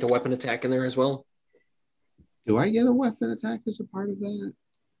want to make the weapon attack in there as well? Do I get a weapon attack as a part of that?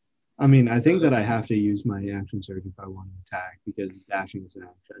 I mean, I think that I have to use my action surge if I want to attack because dashing is an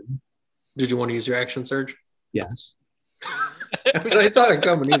action. Did you want to use your action surge? Yes. I mean, I saw it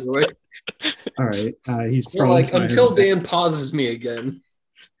coming either way. All right. He's You're prone. like, So I have until advantage. Dan pauses me again.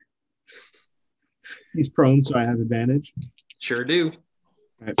 He's prone, so I have advantage. Sure do.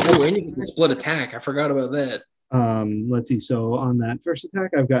 All right. Oh, and you get the split attack. I forgot about that. Let's see. So on that first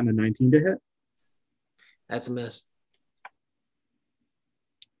attack, I've gotten a 19 to hit. That's a miss.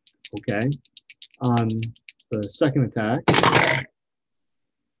 Okay. On the second attack,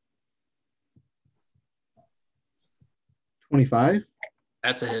 25.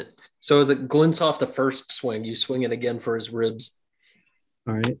 That's a hit. So as it glints off the first swing, you swing it again for his ribs.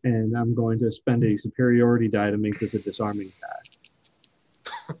 All right, and I'm going to spend a superiority die to make this a disarming attack.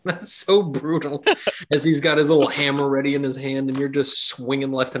 That's so brutal. As he's got his little hammer ready in his hand, and you're just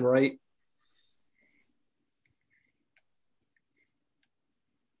swinging left and right.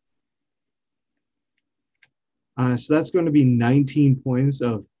 So that's going to be 19 points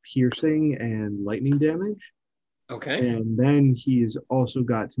of piercing and lightning damage. Okay. And then he's also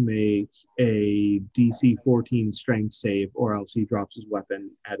got to make a DC 14 strength save, or else he drops his weapon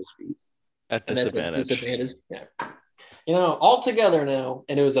at his feet. At And that's a disadvantage. disadvantage. Yeah. You know, all together now,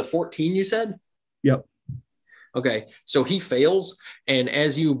 and it was a 14, you said? Yep. Okay, so he fails, and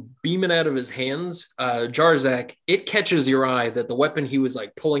as you beam it out of his hands, Jarzak, it catches your eye that the weapon he was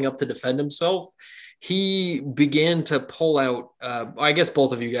like pulling up to defend himself, he began to pull out. I guess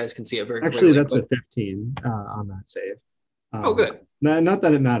both of you guys can see it very Actually, clearly. that's a 15 on that save. Oh, good. Not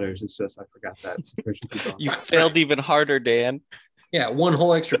that it matters. It's just I forgot that. You failed even harder, Dan. Yeah, one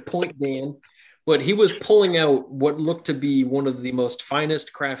whole extra point, Dan. But he was pulling out what looked to be one of the most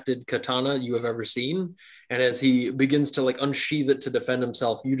finest crafted katana you have ever seen. And as he begins to like unsheath it to defend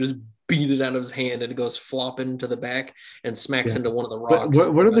himself, you just beat it out of his hand and it goes flopping to the back and smacks into one of the rocks.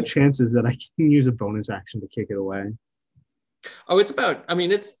 What are the chances that I can use a bonus action to kick it away? Oh, it's about, I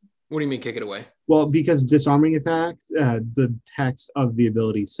mean, it's, what do you mean kick it away? Well, because disarming attacks, the text of the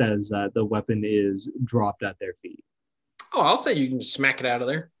ability says that the weapon is dropped at their feet. Oh, I'll say you can just smack it out of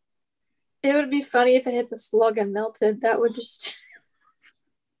there. It would be funny if it hit the slug and melted. That would just.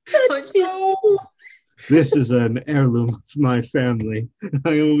 Like, no. This is an heirloom of my family. I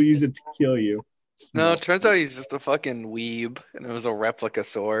will use it to kill you. No, it turns out he's just a fucking weeb, and it was a replica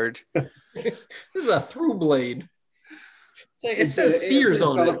sword. This is a through blade. It says Sears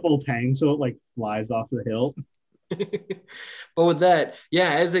on it. It's got it. a full tang, so it like flies off the hilt. But with that, yeah,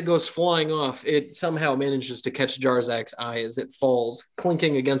 as it goes flying off, it somehow manages to catch Jarzak's eye as it falls,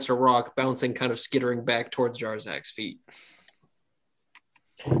 clinking against a rock, bouncing, kind of skittering back towards Jarzak's feet.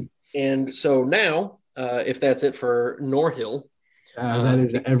 And so now, if that's it for Norhill, that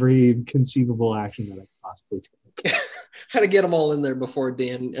is every conceivable action that I could possibly take. how to get them all in there before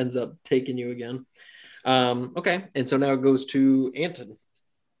Dan ends up taking you again. Okay, and so now it goes to Anton.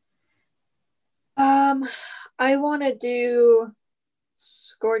 I want to do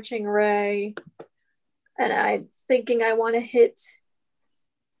Scorching Ray, and I'm thinking I want to hit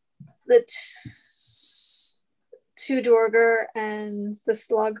the two Dorger and the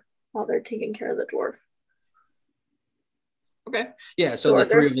slug while they're taking care of the dwarf. Okay, yeah, so the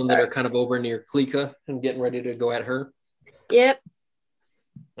three of them that are kind of over near Klika and getting ready to go at her. Yep.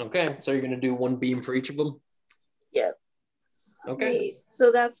 Okay, so you're going to do one beam for each of them? Yep. Okay.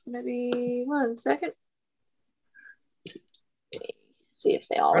 So that's going to be 1 second. See if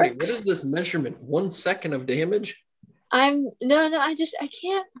they all Right, work. what is this measurement? 1 second of damage? I can't.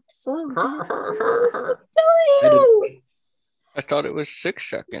 I'm slow. I thought it was 6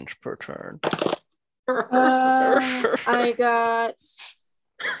 seconds per turn. I got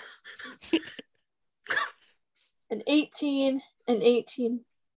an 18, an 18,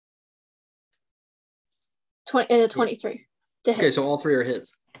 20, and a 23 to hit. Okay, so all three are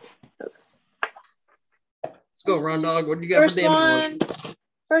hits. Okay. Let's go, Round Dog. What do you got for damage?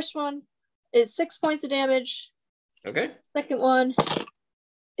 First one is 6 points of damage. Okay. Second one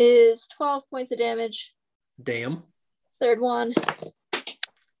is 12 points of damage. Damn. Third one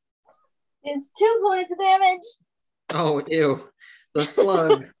is 2 points of damage. Oh, ew. The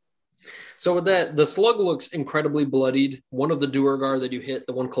slug. So with that, the slug looks incredibly bloodied. One of the Duergar that you hit,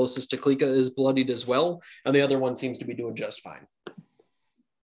 the one closest to Klika, is bloodied as well, and the other one seems to be doing just fine.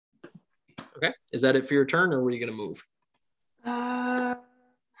 Okay. Is that it for your turn, or were you going to move? I'm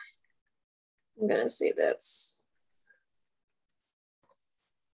going to say that's...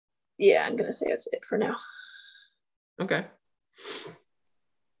 Yeah, I'm going to say that's it for now. Okay.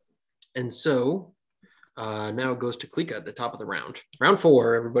 And so now it goes to Klika at the top of the round. Round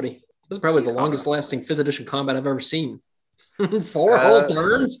 4, everybody. This is probably the longest lasting 5th edition combat I've ever seen. 4 whole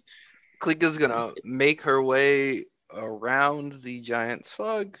turns? Klika's gonna make her way around the giant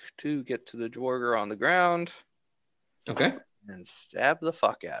slug to get to the Dwarger on the ground. Okay. and stab the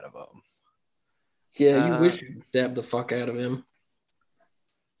fuck out of him. Yeah, you wish you stabbed the fuck out of him.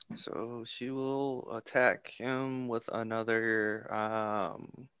 So she will attack him with another a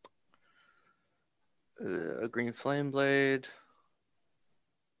green flame blade.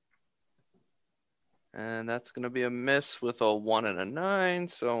 And that's going to be a miss with a 1 and a 9,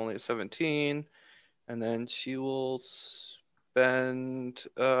 so only a 17. And then she will spend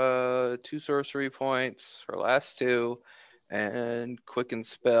 2 sorcery points, her last 2, and quicken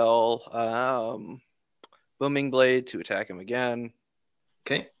spell Booming Blade to attack him again.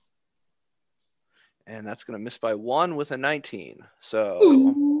 Okay. And that's going to miss by 1 with a 19. So,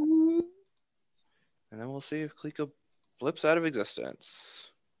 Ooh. and then we'll see if Klika blips out of existence.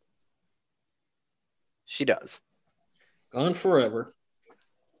 She does. Gone forever.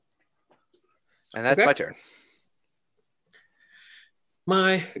 And that's my turn.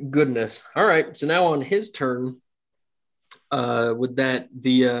 My goodness. All right. So now on his turn, with that,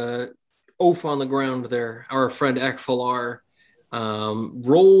 the oaf on the ground there, our friend Ekfalar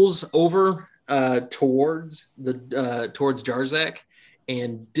rolls over towards Jarzak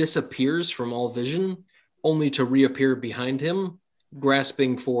and disappears from all vision, only to reappear behind him,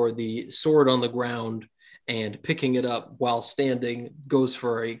 grasping for the sword on the ground and picking it up while standing, goes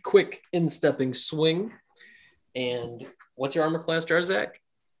for a quick instepping swing. And what's your armor class, Jarzak?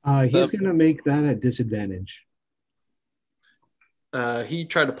 He's going to make that a disadvantage. He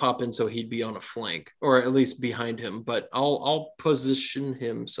tried to pop in so he'd be on a flank, or at least behind him, but I'll position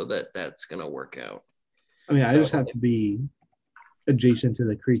him so that that's going to work out. I mean, I just have to be adjacent to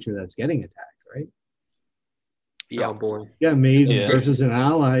the creature that's getting attacked, right? Yeah. Oh, boy. Yeah, mage versus an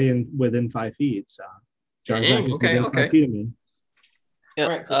ally and within 5 feet, so Jarzak is within 5 feet of me. Yeah, all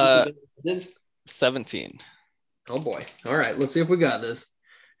right, so this is 17. Oh boy. All right, let's see if we got this.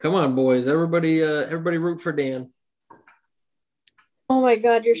 Come on, boys. Everybody root for Dan. Oh my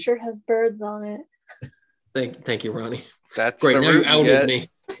god, your shirt has birds on it. Thank you, Ronnie. That's great. Now you outed me.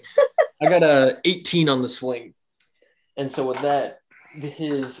 I got a 18 on the swing. And so with that,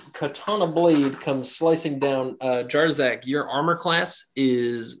 his katana blade comes slicing down. Jarzak, your armor class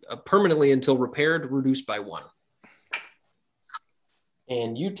is permanently until repaired, reduced by 1.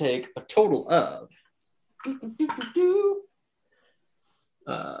 And you take a total of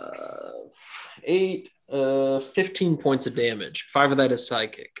 15 points of damage. 5 of that is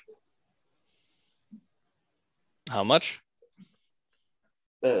psychic. How much?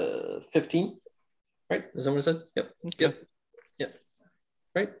 15. Right? Is that what I said? Yep. Okay. Yep.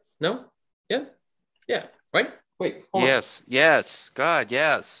 Right? No? Yeah. Yeah. Right? Wait. Yes. Yes. God,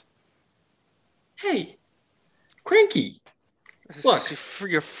 yes. Hey, Cranky. Look.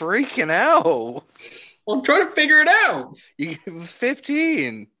 You're freaking out. Well, I'm trying to figure it out. You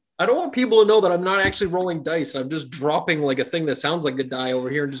 15. I don't want people to know that I'm not actually rolling dice. I'm just dropping like a thing that sounds like a die over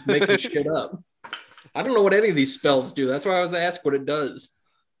here and just making shit up. I don't know what any of these spells do. That's why I was asked what it does.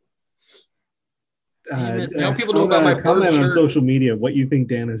 Now people know about my comment on social media what you think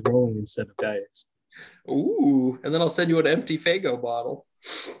Dan is rolling instead of dice. Ooh, and then I'll send you an empty Fago bottle.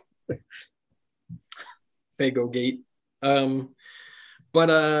 Fago gate.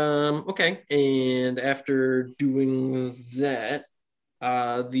 Okay. And after doing that,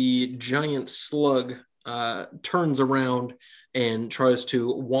 the giant slug turns around and tries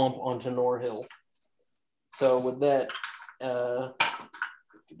to womp onto Norhill. So with that,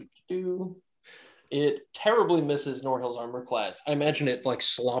 it terribly misses Norhill's armor class. I imagine it like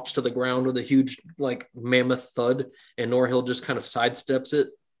slops to the ground with a huge like mammoth thud, and Norhill just kind of sidesteps it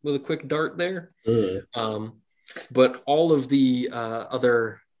with a quick dart there. But all of the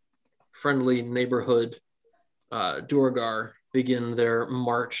other friendly neighborhood Duergar begin their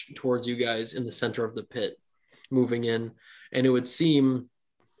march towards you guys in the center of the pit, moving in. And it would seem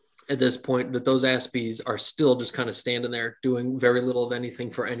at this point that those Aspies are still just kind of standing there doing very little of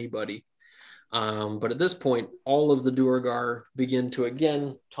anything for anybody. But at this point, all of the Duergar begin to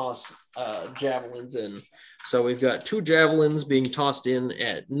again toss javelins in. So we've got 2 javelins being tossed in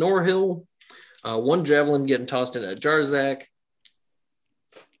at Norhill, 1 javelin getting tossed in at Jarzak.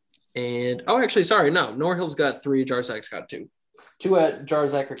 And, Norhill's got 3, Jarzak's got 2. 2 at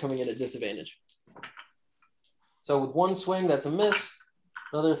Jarzak are coming in at disadvantage. So with 1 swing, that's a miss.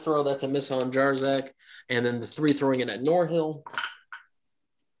 Another throw, that's a miss on Jarzak. And then the 3 throwing in at Norhill.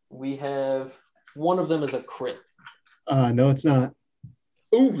 We have one of them is a crit. No, it's not.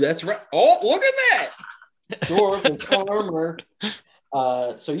 Ooh, that's right. Oh, look at that. Dwarf armor.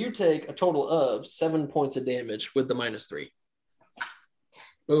 So you take a total of 7 points of damage with the -3.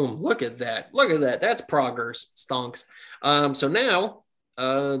 Boom. Look at that. Look at that. That's progress. Stonks. So now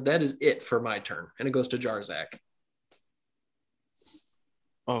that is it for my turn. And it goes to Jarzak.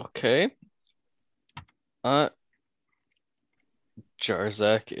 Okay.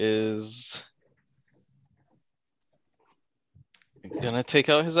 Jarzak is gonna take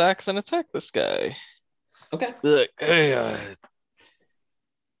out his axe and attack this guy. Okay. Be like, hey,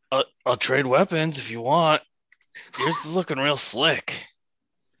 I'll trade weapons if you want. Yours is looking real slick.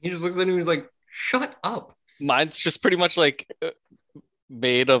 He just looks at him and he's like, shut up. Mine's just pretty much like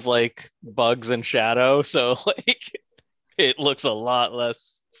made of like bugs and shadow, so like it looks a lot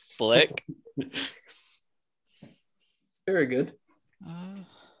less slick. Very good.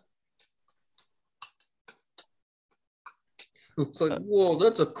 It's like, whoa,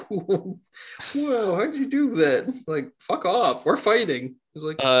 that's a cool. Whoa, how'd you do that? It's like, fuck off. We're fighting. It's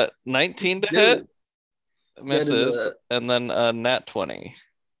like, 19 to dude, hit, that is misses, and then a nat 20.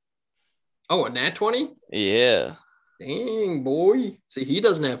 Oh, a nat 20? Yeah. Dang, boy. See, he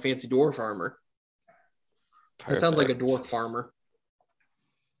doesn't have fancy dwarf armor. That sounds like a Perfect. dwarf farmer.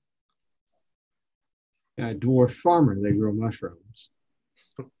 Dwarf farmer, they grow mushrooms.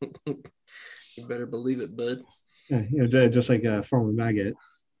 You better believe it, bud. Yeah, just like a farmer maggot.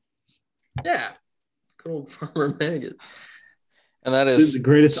 Yeah. Good old farmer maggot. And that The is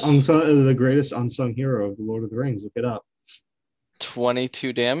greatest unsung hero of the Lord of the Rings. Look it up.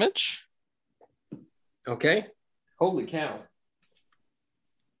 22 damage. Okay. Holy cow.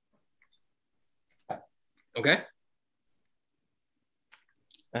 Okay.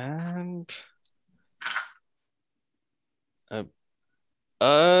 And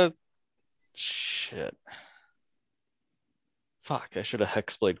shit. Fuck, I should have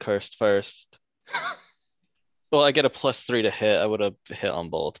Hexblade cursed first. Well, I get a +3 to hit. I would have hit on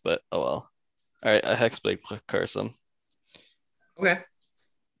both, but oh well. All right, I Hexblade curse him. Okay.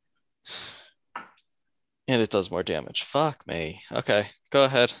 And it does more damage. Fuck me. Okay, go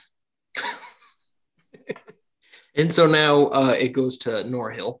ahead. And so now it goes to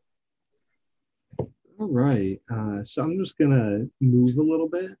Norhill. All right. So I'm just gonna move a little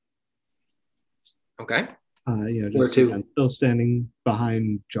bit. Okay. Just Where to? I'm still standing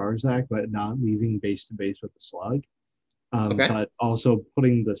behind Jarzak, but not leaving base to base with the slug. Okay. But also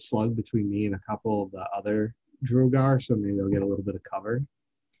putting the slug between me and a couple of the other Drogar, so maybe they'll get a little bit of cover.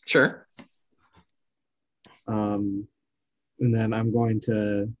 Sure. And then I'm going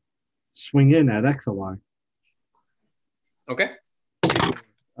to swing in at Exelar. Okay.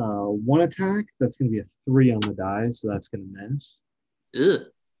 One attack, that's going to be a 3 on the die, so that's going to miss. Ugh.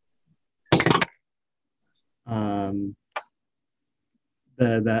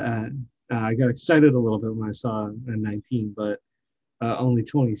 I got excited a little bit when I saw a 19, but only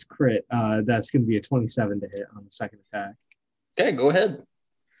 20's crit. That's going to be a 27 to hit on the second attack. Okay, go ahead.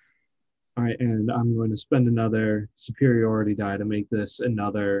 All right, and I'm going to spend another superiority die to make this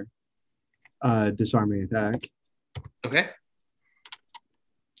another disarming attack. Okay.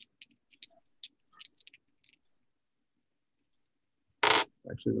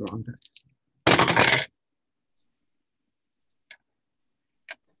 Actually, the wrong text.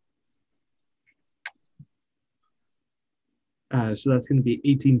 So that's going to be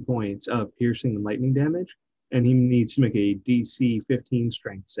 18 points of piercing and lightning damage, and he needs to make a DC 15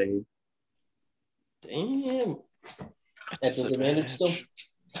 strength save. Damn. At disadvantage still?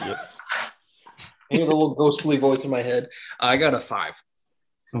 Yep. I hear the little ghostly voice in my head. I got a 5.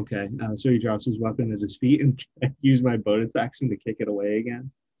 Okay, so he drops his weapon at his feet and can use my bonus action to kick it away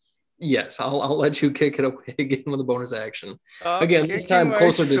again. Yes, I'll let you kick it away again with a bonus action. I'm Again, this kicking time my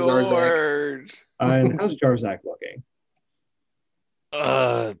closer to Jarzak. sword. And how's Jarzak looking?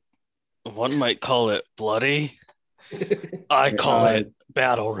 One might call it bloody. I call it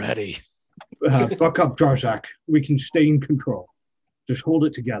battle ready. Buck up, Jarzak. We can stay in control. Just hold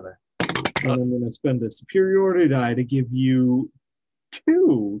it together. And I'm going to spend a superiority die to give you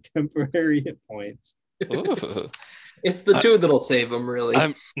 2 temporary hit points. Ooh. It's the 2 that'll save him, really.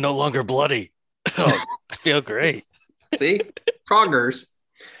 I'm no longer bloody. Oh, I feel great. See? Proggers.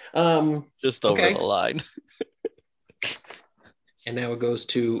 Just over okay. the line. And now it goes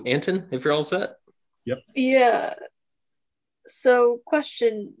to Anton, if you're all set. Yep. Yeah. So,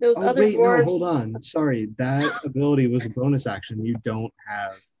 question: those other wait, dwarves. No, hold on. Sorry, that ability was a bonus action. You don't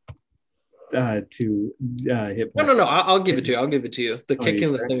have to hit. No. I'll give it to you. I'll give it to you. The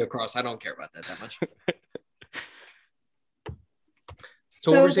kicking the sure? thing across. I don't care about that much.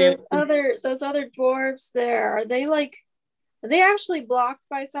 So those other dwarves there, are they actually blocked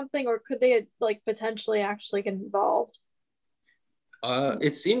by something, or could they like potentially actually get involved?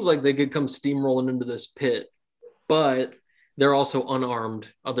 It seems like they could come steamrolling into this pit, but they're also unarmed,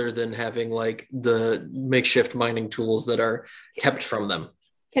 other than having like the makeshift mining tools that are kept from them.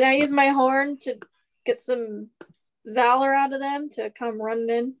 Can I use my horn to get some Valor out of them to come running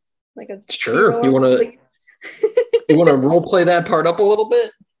in like a Sure. You heroic want to role play that part up a little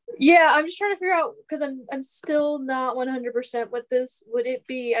bit? Yeah, I'm just trying to figure out because I'm still not 100% with this. Would it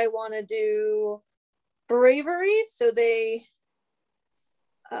be I want to do bravery so they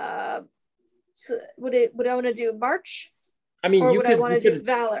so would I want to do march? I mean, or you would could, I want to you do could,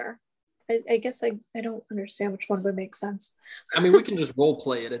 valor? I guess I don't understand which one would make sense. I mean, we can just role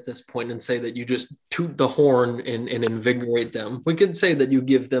play it at this point and say that you just toot the horn and invigorate them. We could say that you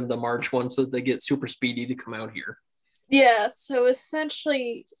give them the march one so that they get super speedy to come out here. Yeah, so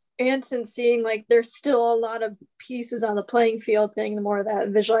essentially Anson seeing like there's still a lot of pieces on the playing field thing, the more of that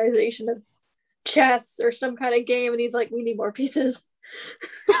visualization of chess or some kind of game, and he's like, we need more pieces.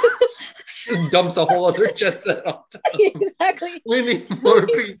 Just dumps a whole other chess set on top. Exactly. We need more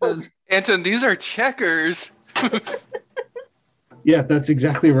pieces. Anton, these are checkers. Yeah, that's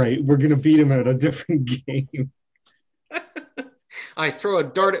exactly right. We're gonna beat him at a different game. I throw a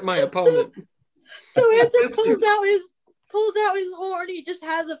dart at my opponent. So Anson pulls out his horn. He just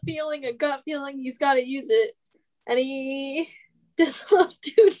has a gut feeling he's got to use it, and he does a little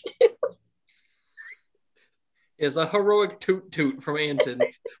toot. Is a heroic toot toot from Anton.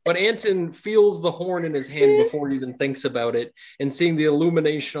 But Anton feels the horn in his hand before he even thinks about it, and seeing the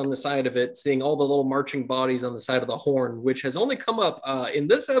illumination on the side of it, seeing all the little marching bodies on the side of the horn, which has only come up in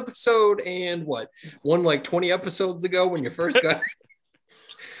this episode and one like 20 episodes ago when you first got it.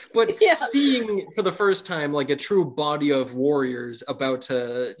 But seeing for the first time like a true body of warriors about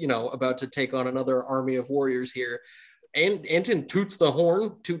to take on another army of warriors here. And Anton toots the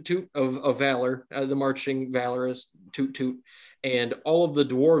horn, toot toot of valor, the marching valorous toot toot, and all of the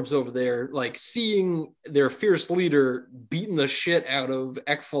dwarves over there, like seeing their fierce leader beating the shit out of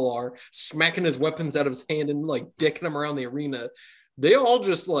Ekfalar, smacking his weapons out of his hand and like dicking him around the arena. They all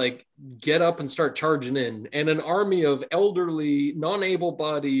just like get up and start charging in, and an army of elderly,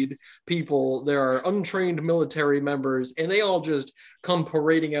 non-able-bodied people. There are untrained military members, and they all just come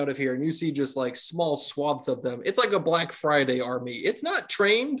parading out of here. And you see just like small swaths of them. It's like a Black Friday army. It's not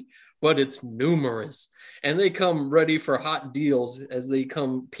trained, but it's numerous, and they come ready for hot deals as they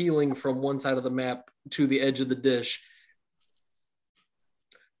come peeling from one side of the map to the edge of the dish.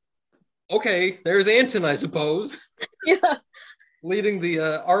 Okay, there's Anton, I suppose. Yeah. Leading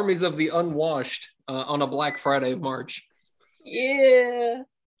the armies of the unwashed on a Black Friday march. Yeah.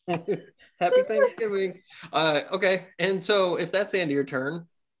 Happy Thanksgiving. Okay, and so if that's the end of your turn,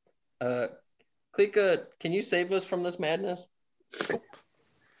 Klika, can you save us from this madness?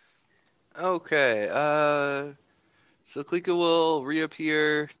 Okay. So Klika will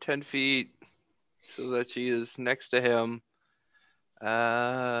reappear 10 feet so that she is next to him.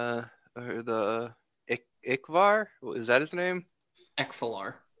 The Ikvar? Is that his name?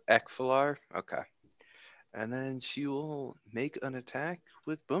 Ekfalar. Ekfalar? Okay. And then she will make an attack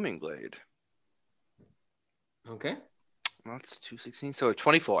with Booming Blade. Okay. That's 216. So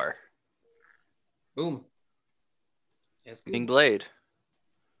 24. Boom. That's good. Booming Blade.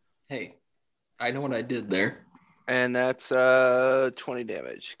 Hey, I know what I did there. And that's 20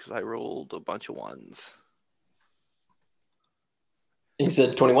 damage because I rolled a bunch of ones. You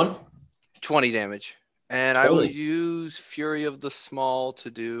said 21? 20 damage. And I will use Fury of the Small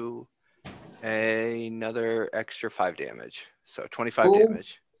to do another extra 5 damage. So 25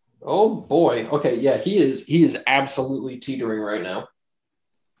 damage. Oh boy. Okay, yeah, he is absolutely teetering right now.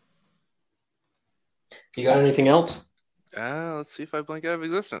 You got anything else? Let's see if I blink out of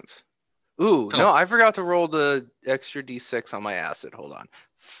existence. Ooh, no, I forgot to roll the extra D6 on my acid. Hold on.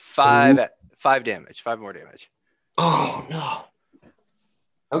 5 damage. 5 more damage. Oh no.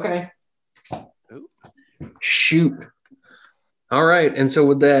 Okay. Ooh. Shoot. All right. And so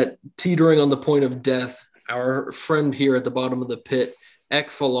with that teetering on the point of death, our friend here at the bottom of the pit,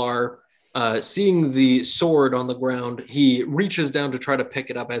 Ekfalar, seeing the sword on the ground, he reaches down to try to pick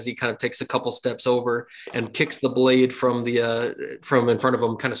it up as he kind of takes a couple steps over and kicks the blade from in front of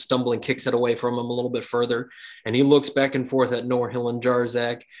him, kind of stumbling, kicks it away from him a little bit further. And he looks back and forth at Norhill and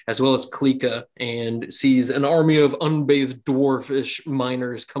Jarzak, as well as Klika, and sees an army of unbathed dwarfish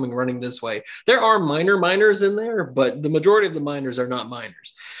miners coming running this way. There are miners in there, but the majority of the miners are not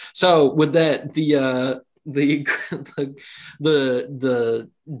miners. So with that, the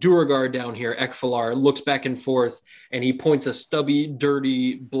Duragar down here, Ekfalar, looks back and forth, and he points a stubby,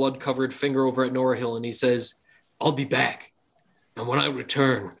 dirty, blood-covered finger over at Norhill, and he says, "I'll be back. And when I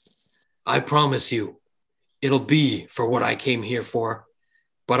return, I promise you, it'll be for what I came here for,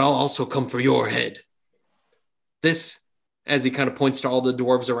 but I'll also come for your head." This, as he kind of points to all the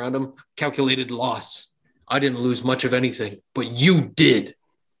dwarves around him, calculated loss. I didn't lose much of anything, but you did.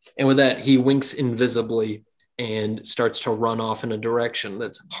 And with that, he winks invisibly, and starts to run off in a direction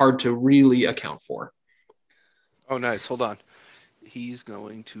that's hard to really account for. Oh, nice. Hold on. He's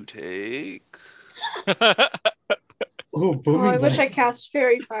going to take. Oh, Oh, I wish I booming. cast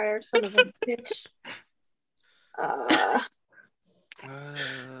Fairy Fire, son of a bitch.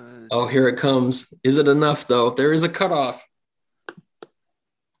 Oh, here it comes. Is it enough, though? There is a cutoff.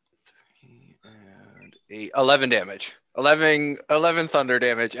 And 8, 11 damage. 11 thunder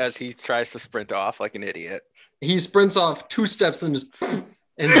damage as he tries to sprint off like an idiot. He sprints off 2 steps and just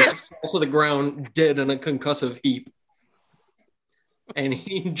falls to the ground dead in a concussive heap. And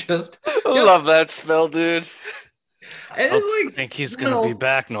he just Love that spell, dude. I think he's gonna be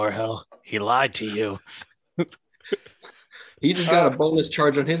back, Norhill. He lied to you. He just got a bonus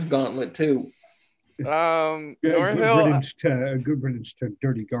charge on his gauntlet too. Good Norhill, riddance to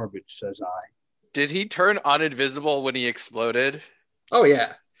dirty garbage, says I. did he turn uninvisible when he exploded? Oh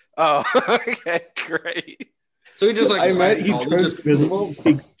yeah. Oh, okay, great. So he just I meant he turns visible,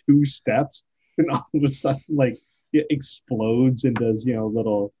 takes 2 steps, and all of a sudden, like, it explodes and does,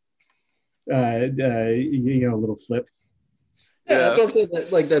 little, little flip. Yeah, that's what I'm saying.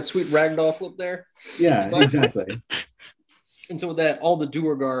 Like that sweet ragdoll flip there. Yeah, exactly. And so with that, all the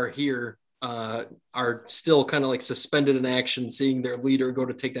Duergar here are still kind of like suspended in action, seeing their leader go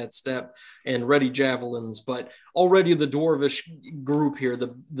to take that step and ready javelins. But already the dwarvish group here,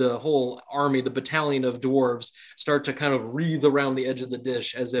 the whole army, the battalion of dwarves, start to kind of wreathe around the edge of the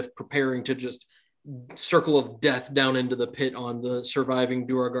dish as if preparing to just circle of death down into the pit on the surviving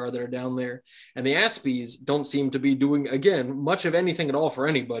Duergar that are down there. And the Aspies don't seem to be doing, again, much of anything at all for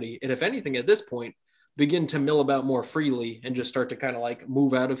anybody. And if anything, at this point, begin to mill about more freely and just start to kind of like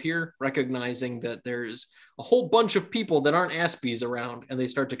move out of here, recognizing that there's a whole bunch of people that aren't Aspies around, and they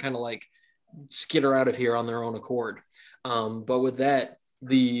start to kind of like skitter out of here on their own accord. But with that,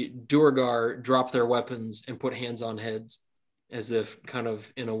 the Duergar drop their weapons and put hands on heads as if kind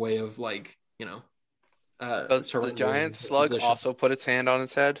of in a way of like, Does the giant slug position. also put its hand on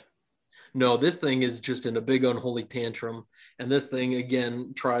his head? No, this thing is just in a big unholy tantrum. And this thing,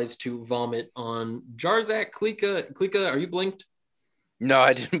 again, tries to vomit on Jarzak, Klika. Klika, are you blinked? No,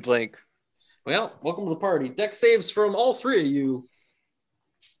 I didn't blink. Well, welcome to the party. Deck saves from all 3 of you.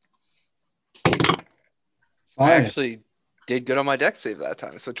 I actually did good on my deck save that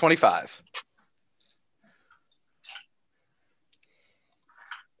time. So 25.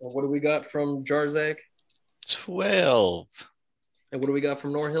 And what do we got from Jarzak? 12. And what do we got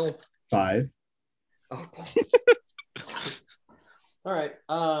from Norhill? 5. Oh. All right.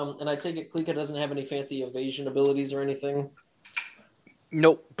 And I take it Klika doesn't have any fancy evasion abilities or anything?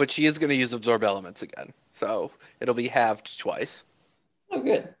 Nope, but she is going to use absorb elements again. So it'll be halved twice. Oh,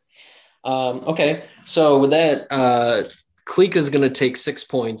 good. Okay. So with that, Klika's going to take 6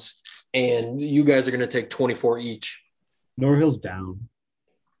 points, and you guys are going to take 24 each. Norhill's down.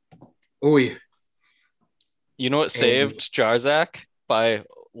 Ooh. You know what saved Jarzak by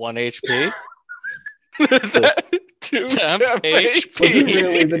 1 HP? 2 temp temp HP. Was it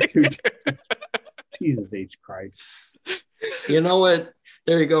really the 2? Jesus H. Christ. You know what?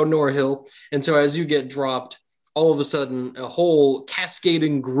 There you go, Norhill. And so as you get dropped, all of a sudden, a whole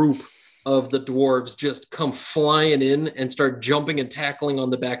cascading group of the dwarves just come flying in and start jumping and tackling on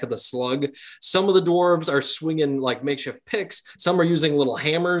the back of the slug. Some of the dwarves are swinging like makeshift picks. Some are using little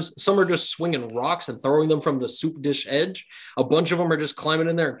hammers. Some are just swinging rocks and throwing them from the soup dish edge. A bunch of them are just climbing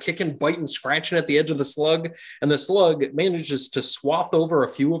in there, kicking, biting, scratching at the edge of the slug. And the slug manages to swath over a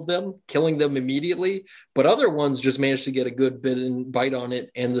few of them, killing them immediately. But other ones just manage to get a good bite on it.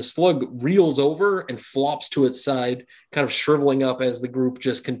 And the slug reels over and flops to its side, kind of shriveling up as the group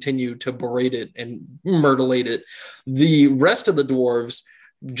just continue to berate it and murderate it. The rest of the dwarves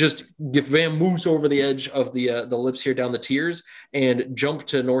just vamoose over the edge of the lips here down the tiers and jump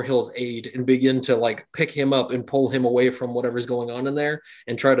to Norhill's aid and begin to like pick him up and pull him away from whatever's going on in there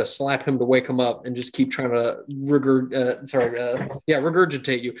and try to slap him to wake him up and just keep trying to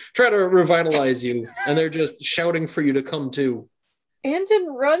regurgitate you, try to revitalize you, and they're just shouting for you to come to. Anton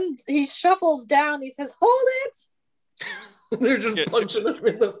runs, he shuffles down, he says, "Hold it!" They're just punching them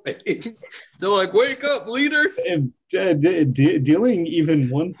in the face. They're like, "Wake up, leader!" Dealing even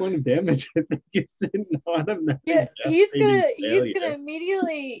 1 point of damage, I think, is an automatic. Yeah, he's gonna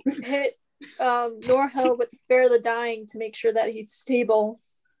immediately hit Norhill with Spare the Dying to make sure that he's stable,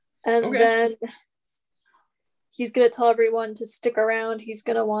 and then he's gonna tell everyone to stick around. He's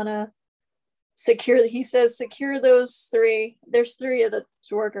gonna want to secure. He says, "Secure those 3. There's 3 of the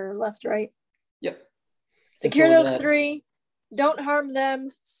Zorger left, right? Yep. Secure those 3. Don't harm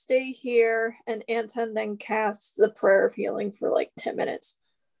them. Stay here." And Anton then casts the Prayer of Healing for like 10 minutes.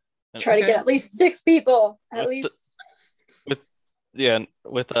 Try to get at least 6 people. At With the- least.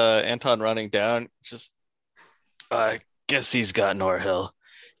 with Anton running down, just I guess he's got Norhill.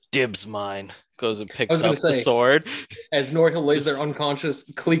 Dibs mine. Goes and picks gonna up the say, sword. As Norhill lays there unconscious,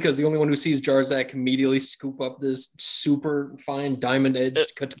 Klika's the only one who sees Jarzak immediately scoop up this super fine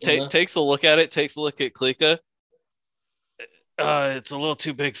diamond-edged katana. Takes a look at it, takes a look at Klika. It's a little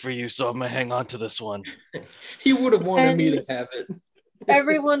too big for you, so I'm gonna hang on to this one. He would have wanted me to And- have it.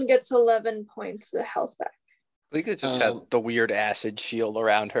 Everyone gets 11 points of health back. Klika just has the weird acid shield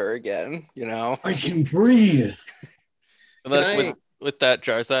around her again, you know? I can breathe. And that's with that,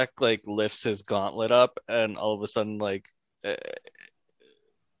 Jarzak like lifts his gauntlet up, and all of a sudden, like it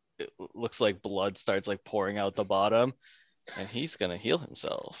looks like blood starts like pouring out the bottom, and he's gonna heal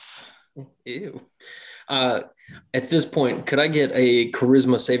himself. Ew. At this point, could I get a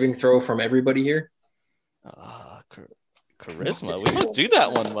charisma saving throw from everybody here? Charisma. We don't do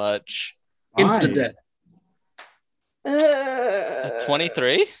that one much. Instant death.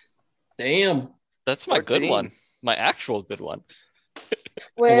 23. Damn. That's my 14. good one. My actual good one.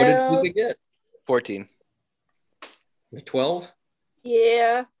 What did Well, Klika get? 14. 12.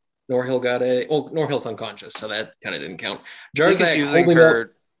 yeah. Norhill got Norhill's unconscious, so that kind of didn't count. Klika's Jarzak using holding up.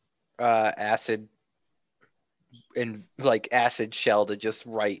 her acid and like acid shell to just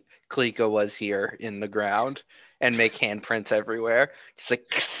write Klika was here in the ground and make handprints everywhere. Just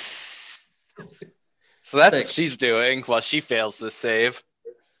like so that's what she's doing while she fails this save.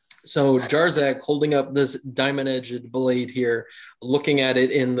 So Jarzak holding up this diamond-edged blade here, looking at it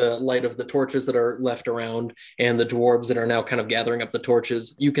in the light of the torches that are left around and the dwarves that are now kind of gathering up the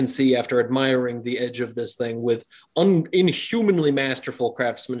torches. You can see, after admiring the edge of this thing with inhumanly masterful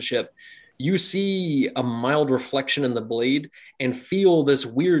craftsmanship, you see a mild reflection in the blade and feel this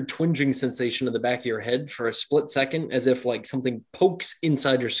weird twinging sensation in the back of your head for a split second, as if like something pokes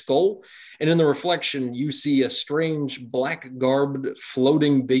inside your skull. And in the reflection, you see a strange black-garbed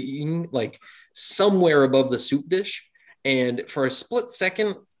floating being like somewhere above the soup dish. And for a split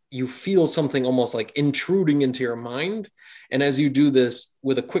second, you feel something almost like intruding into your mind. And as you do this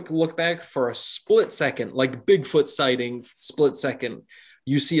with a quick look back for a split second, like Bigfoot sighting split second,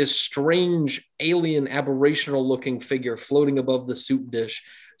 you see a strange alien aberrational looking figure floating above the soup dish,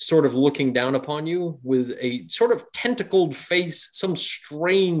 sort of looking down upon you with a sort of tentacled face, some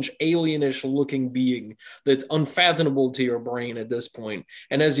strange alienish looking being that's unfathomable to your brain at this point.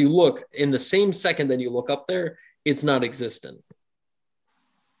 And as you look, in the same second that you look up there, it's not existent.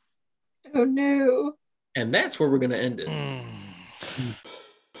 Oh no. And that's where we're going to end it.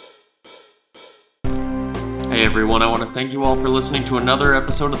 Hey everyone, I want to thank you all for listening to another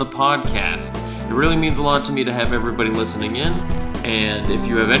episode of the podcast. It really means a lot to me to have everybody listening in, and if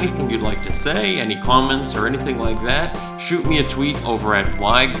you have anything you'd like to say, any comments or anything like that, shoot me a tweet over at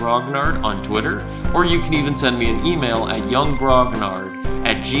ygrognard on Twitter, or you can even send me an email at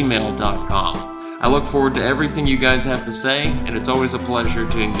younggrognard@gmail.com. I look forward to everything you guys have to say, and it's always a pleasure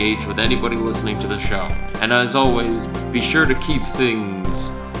to engage with anybody listening to the show. And as always, be sure to keep things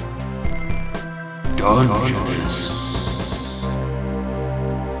dungeonous.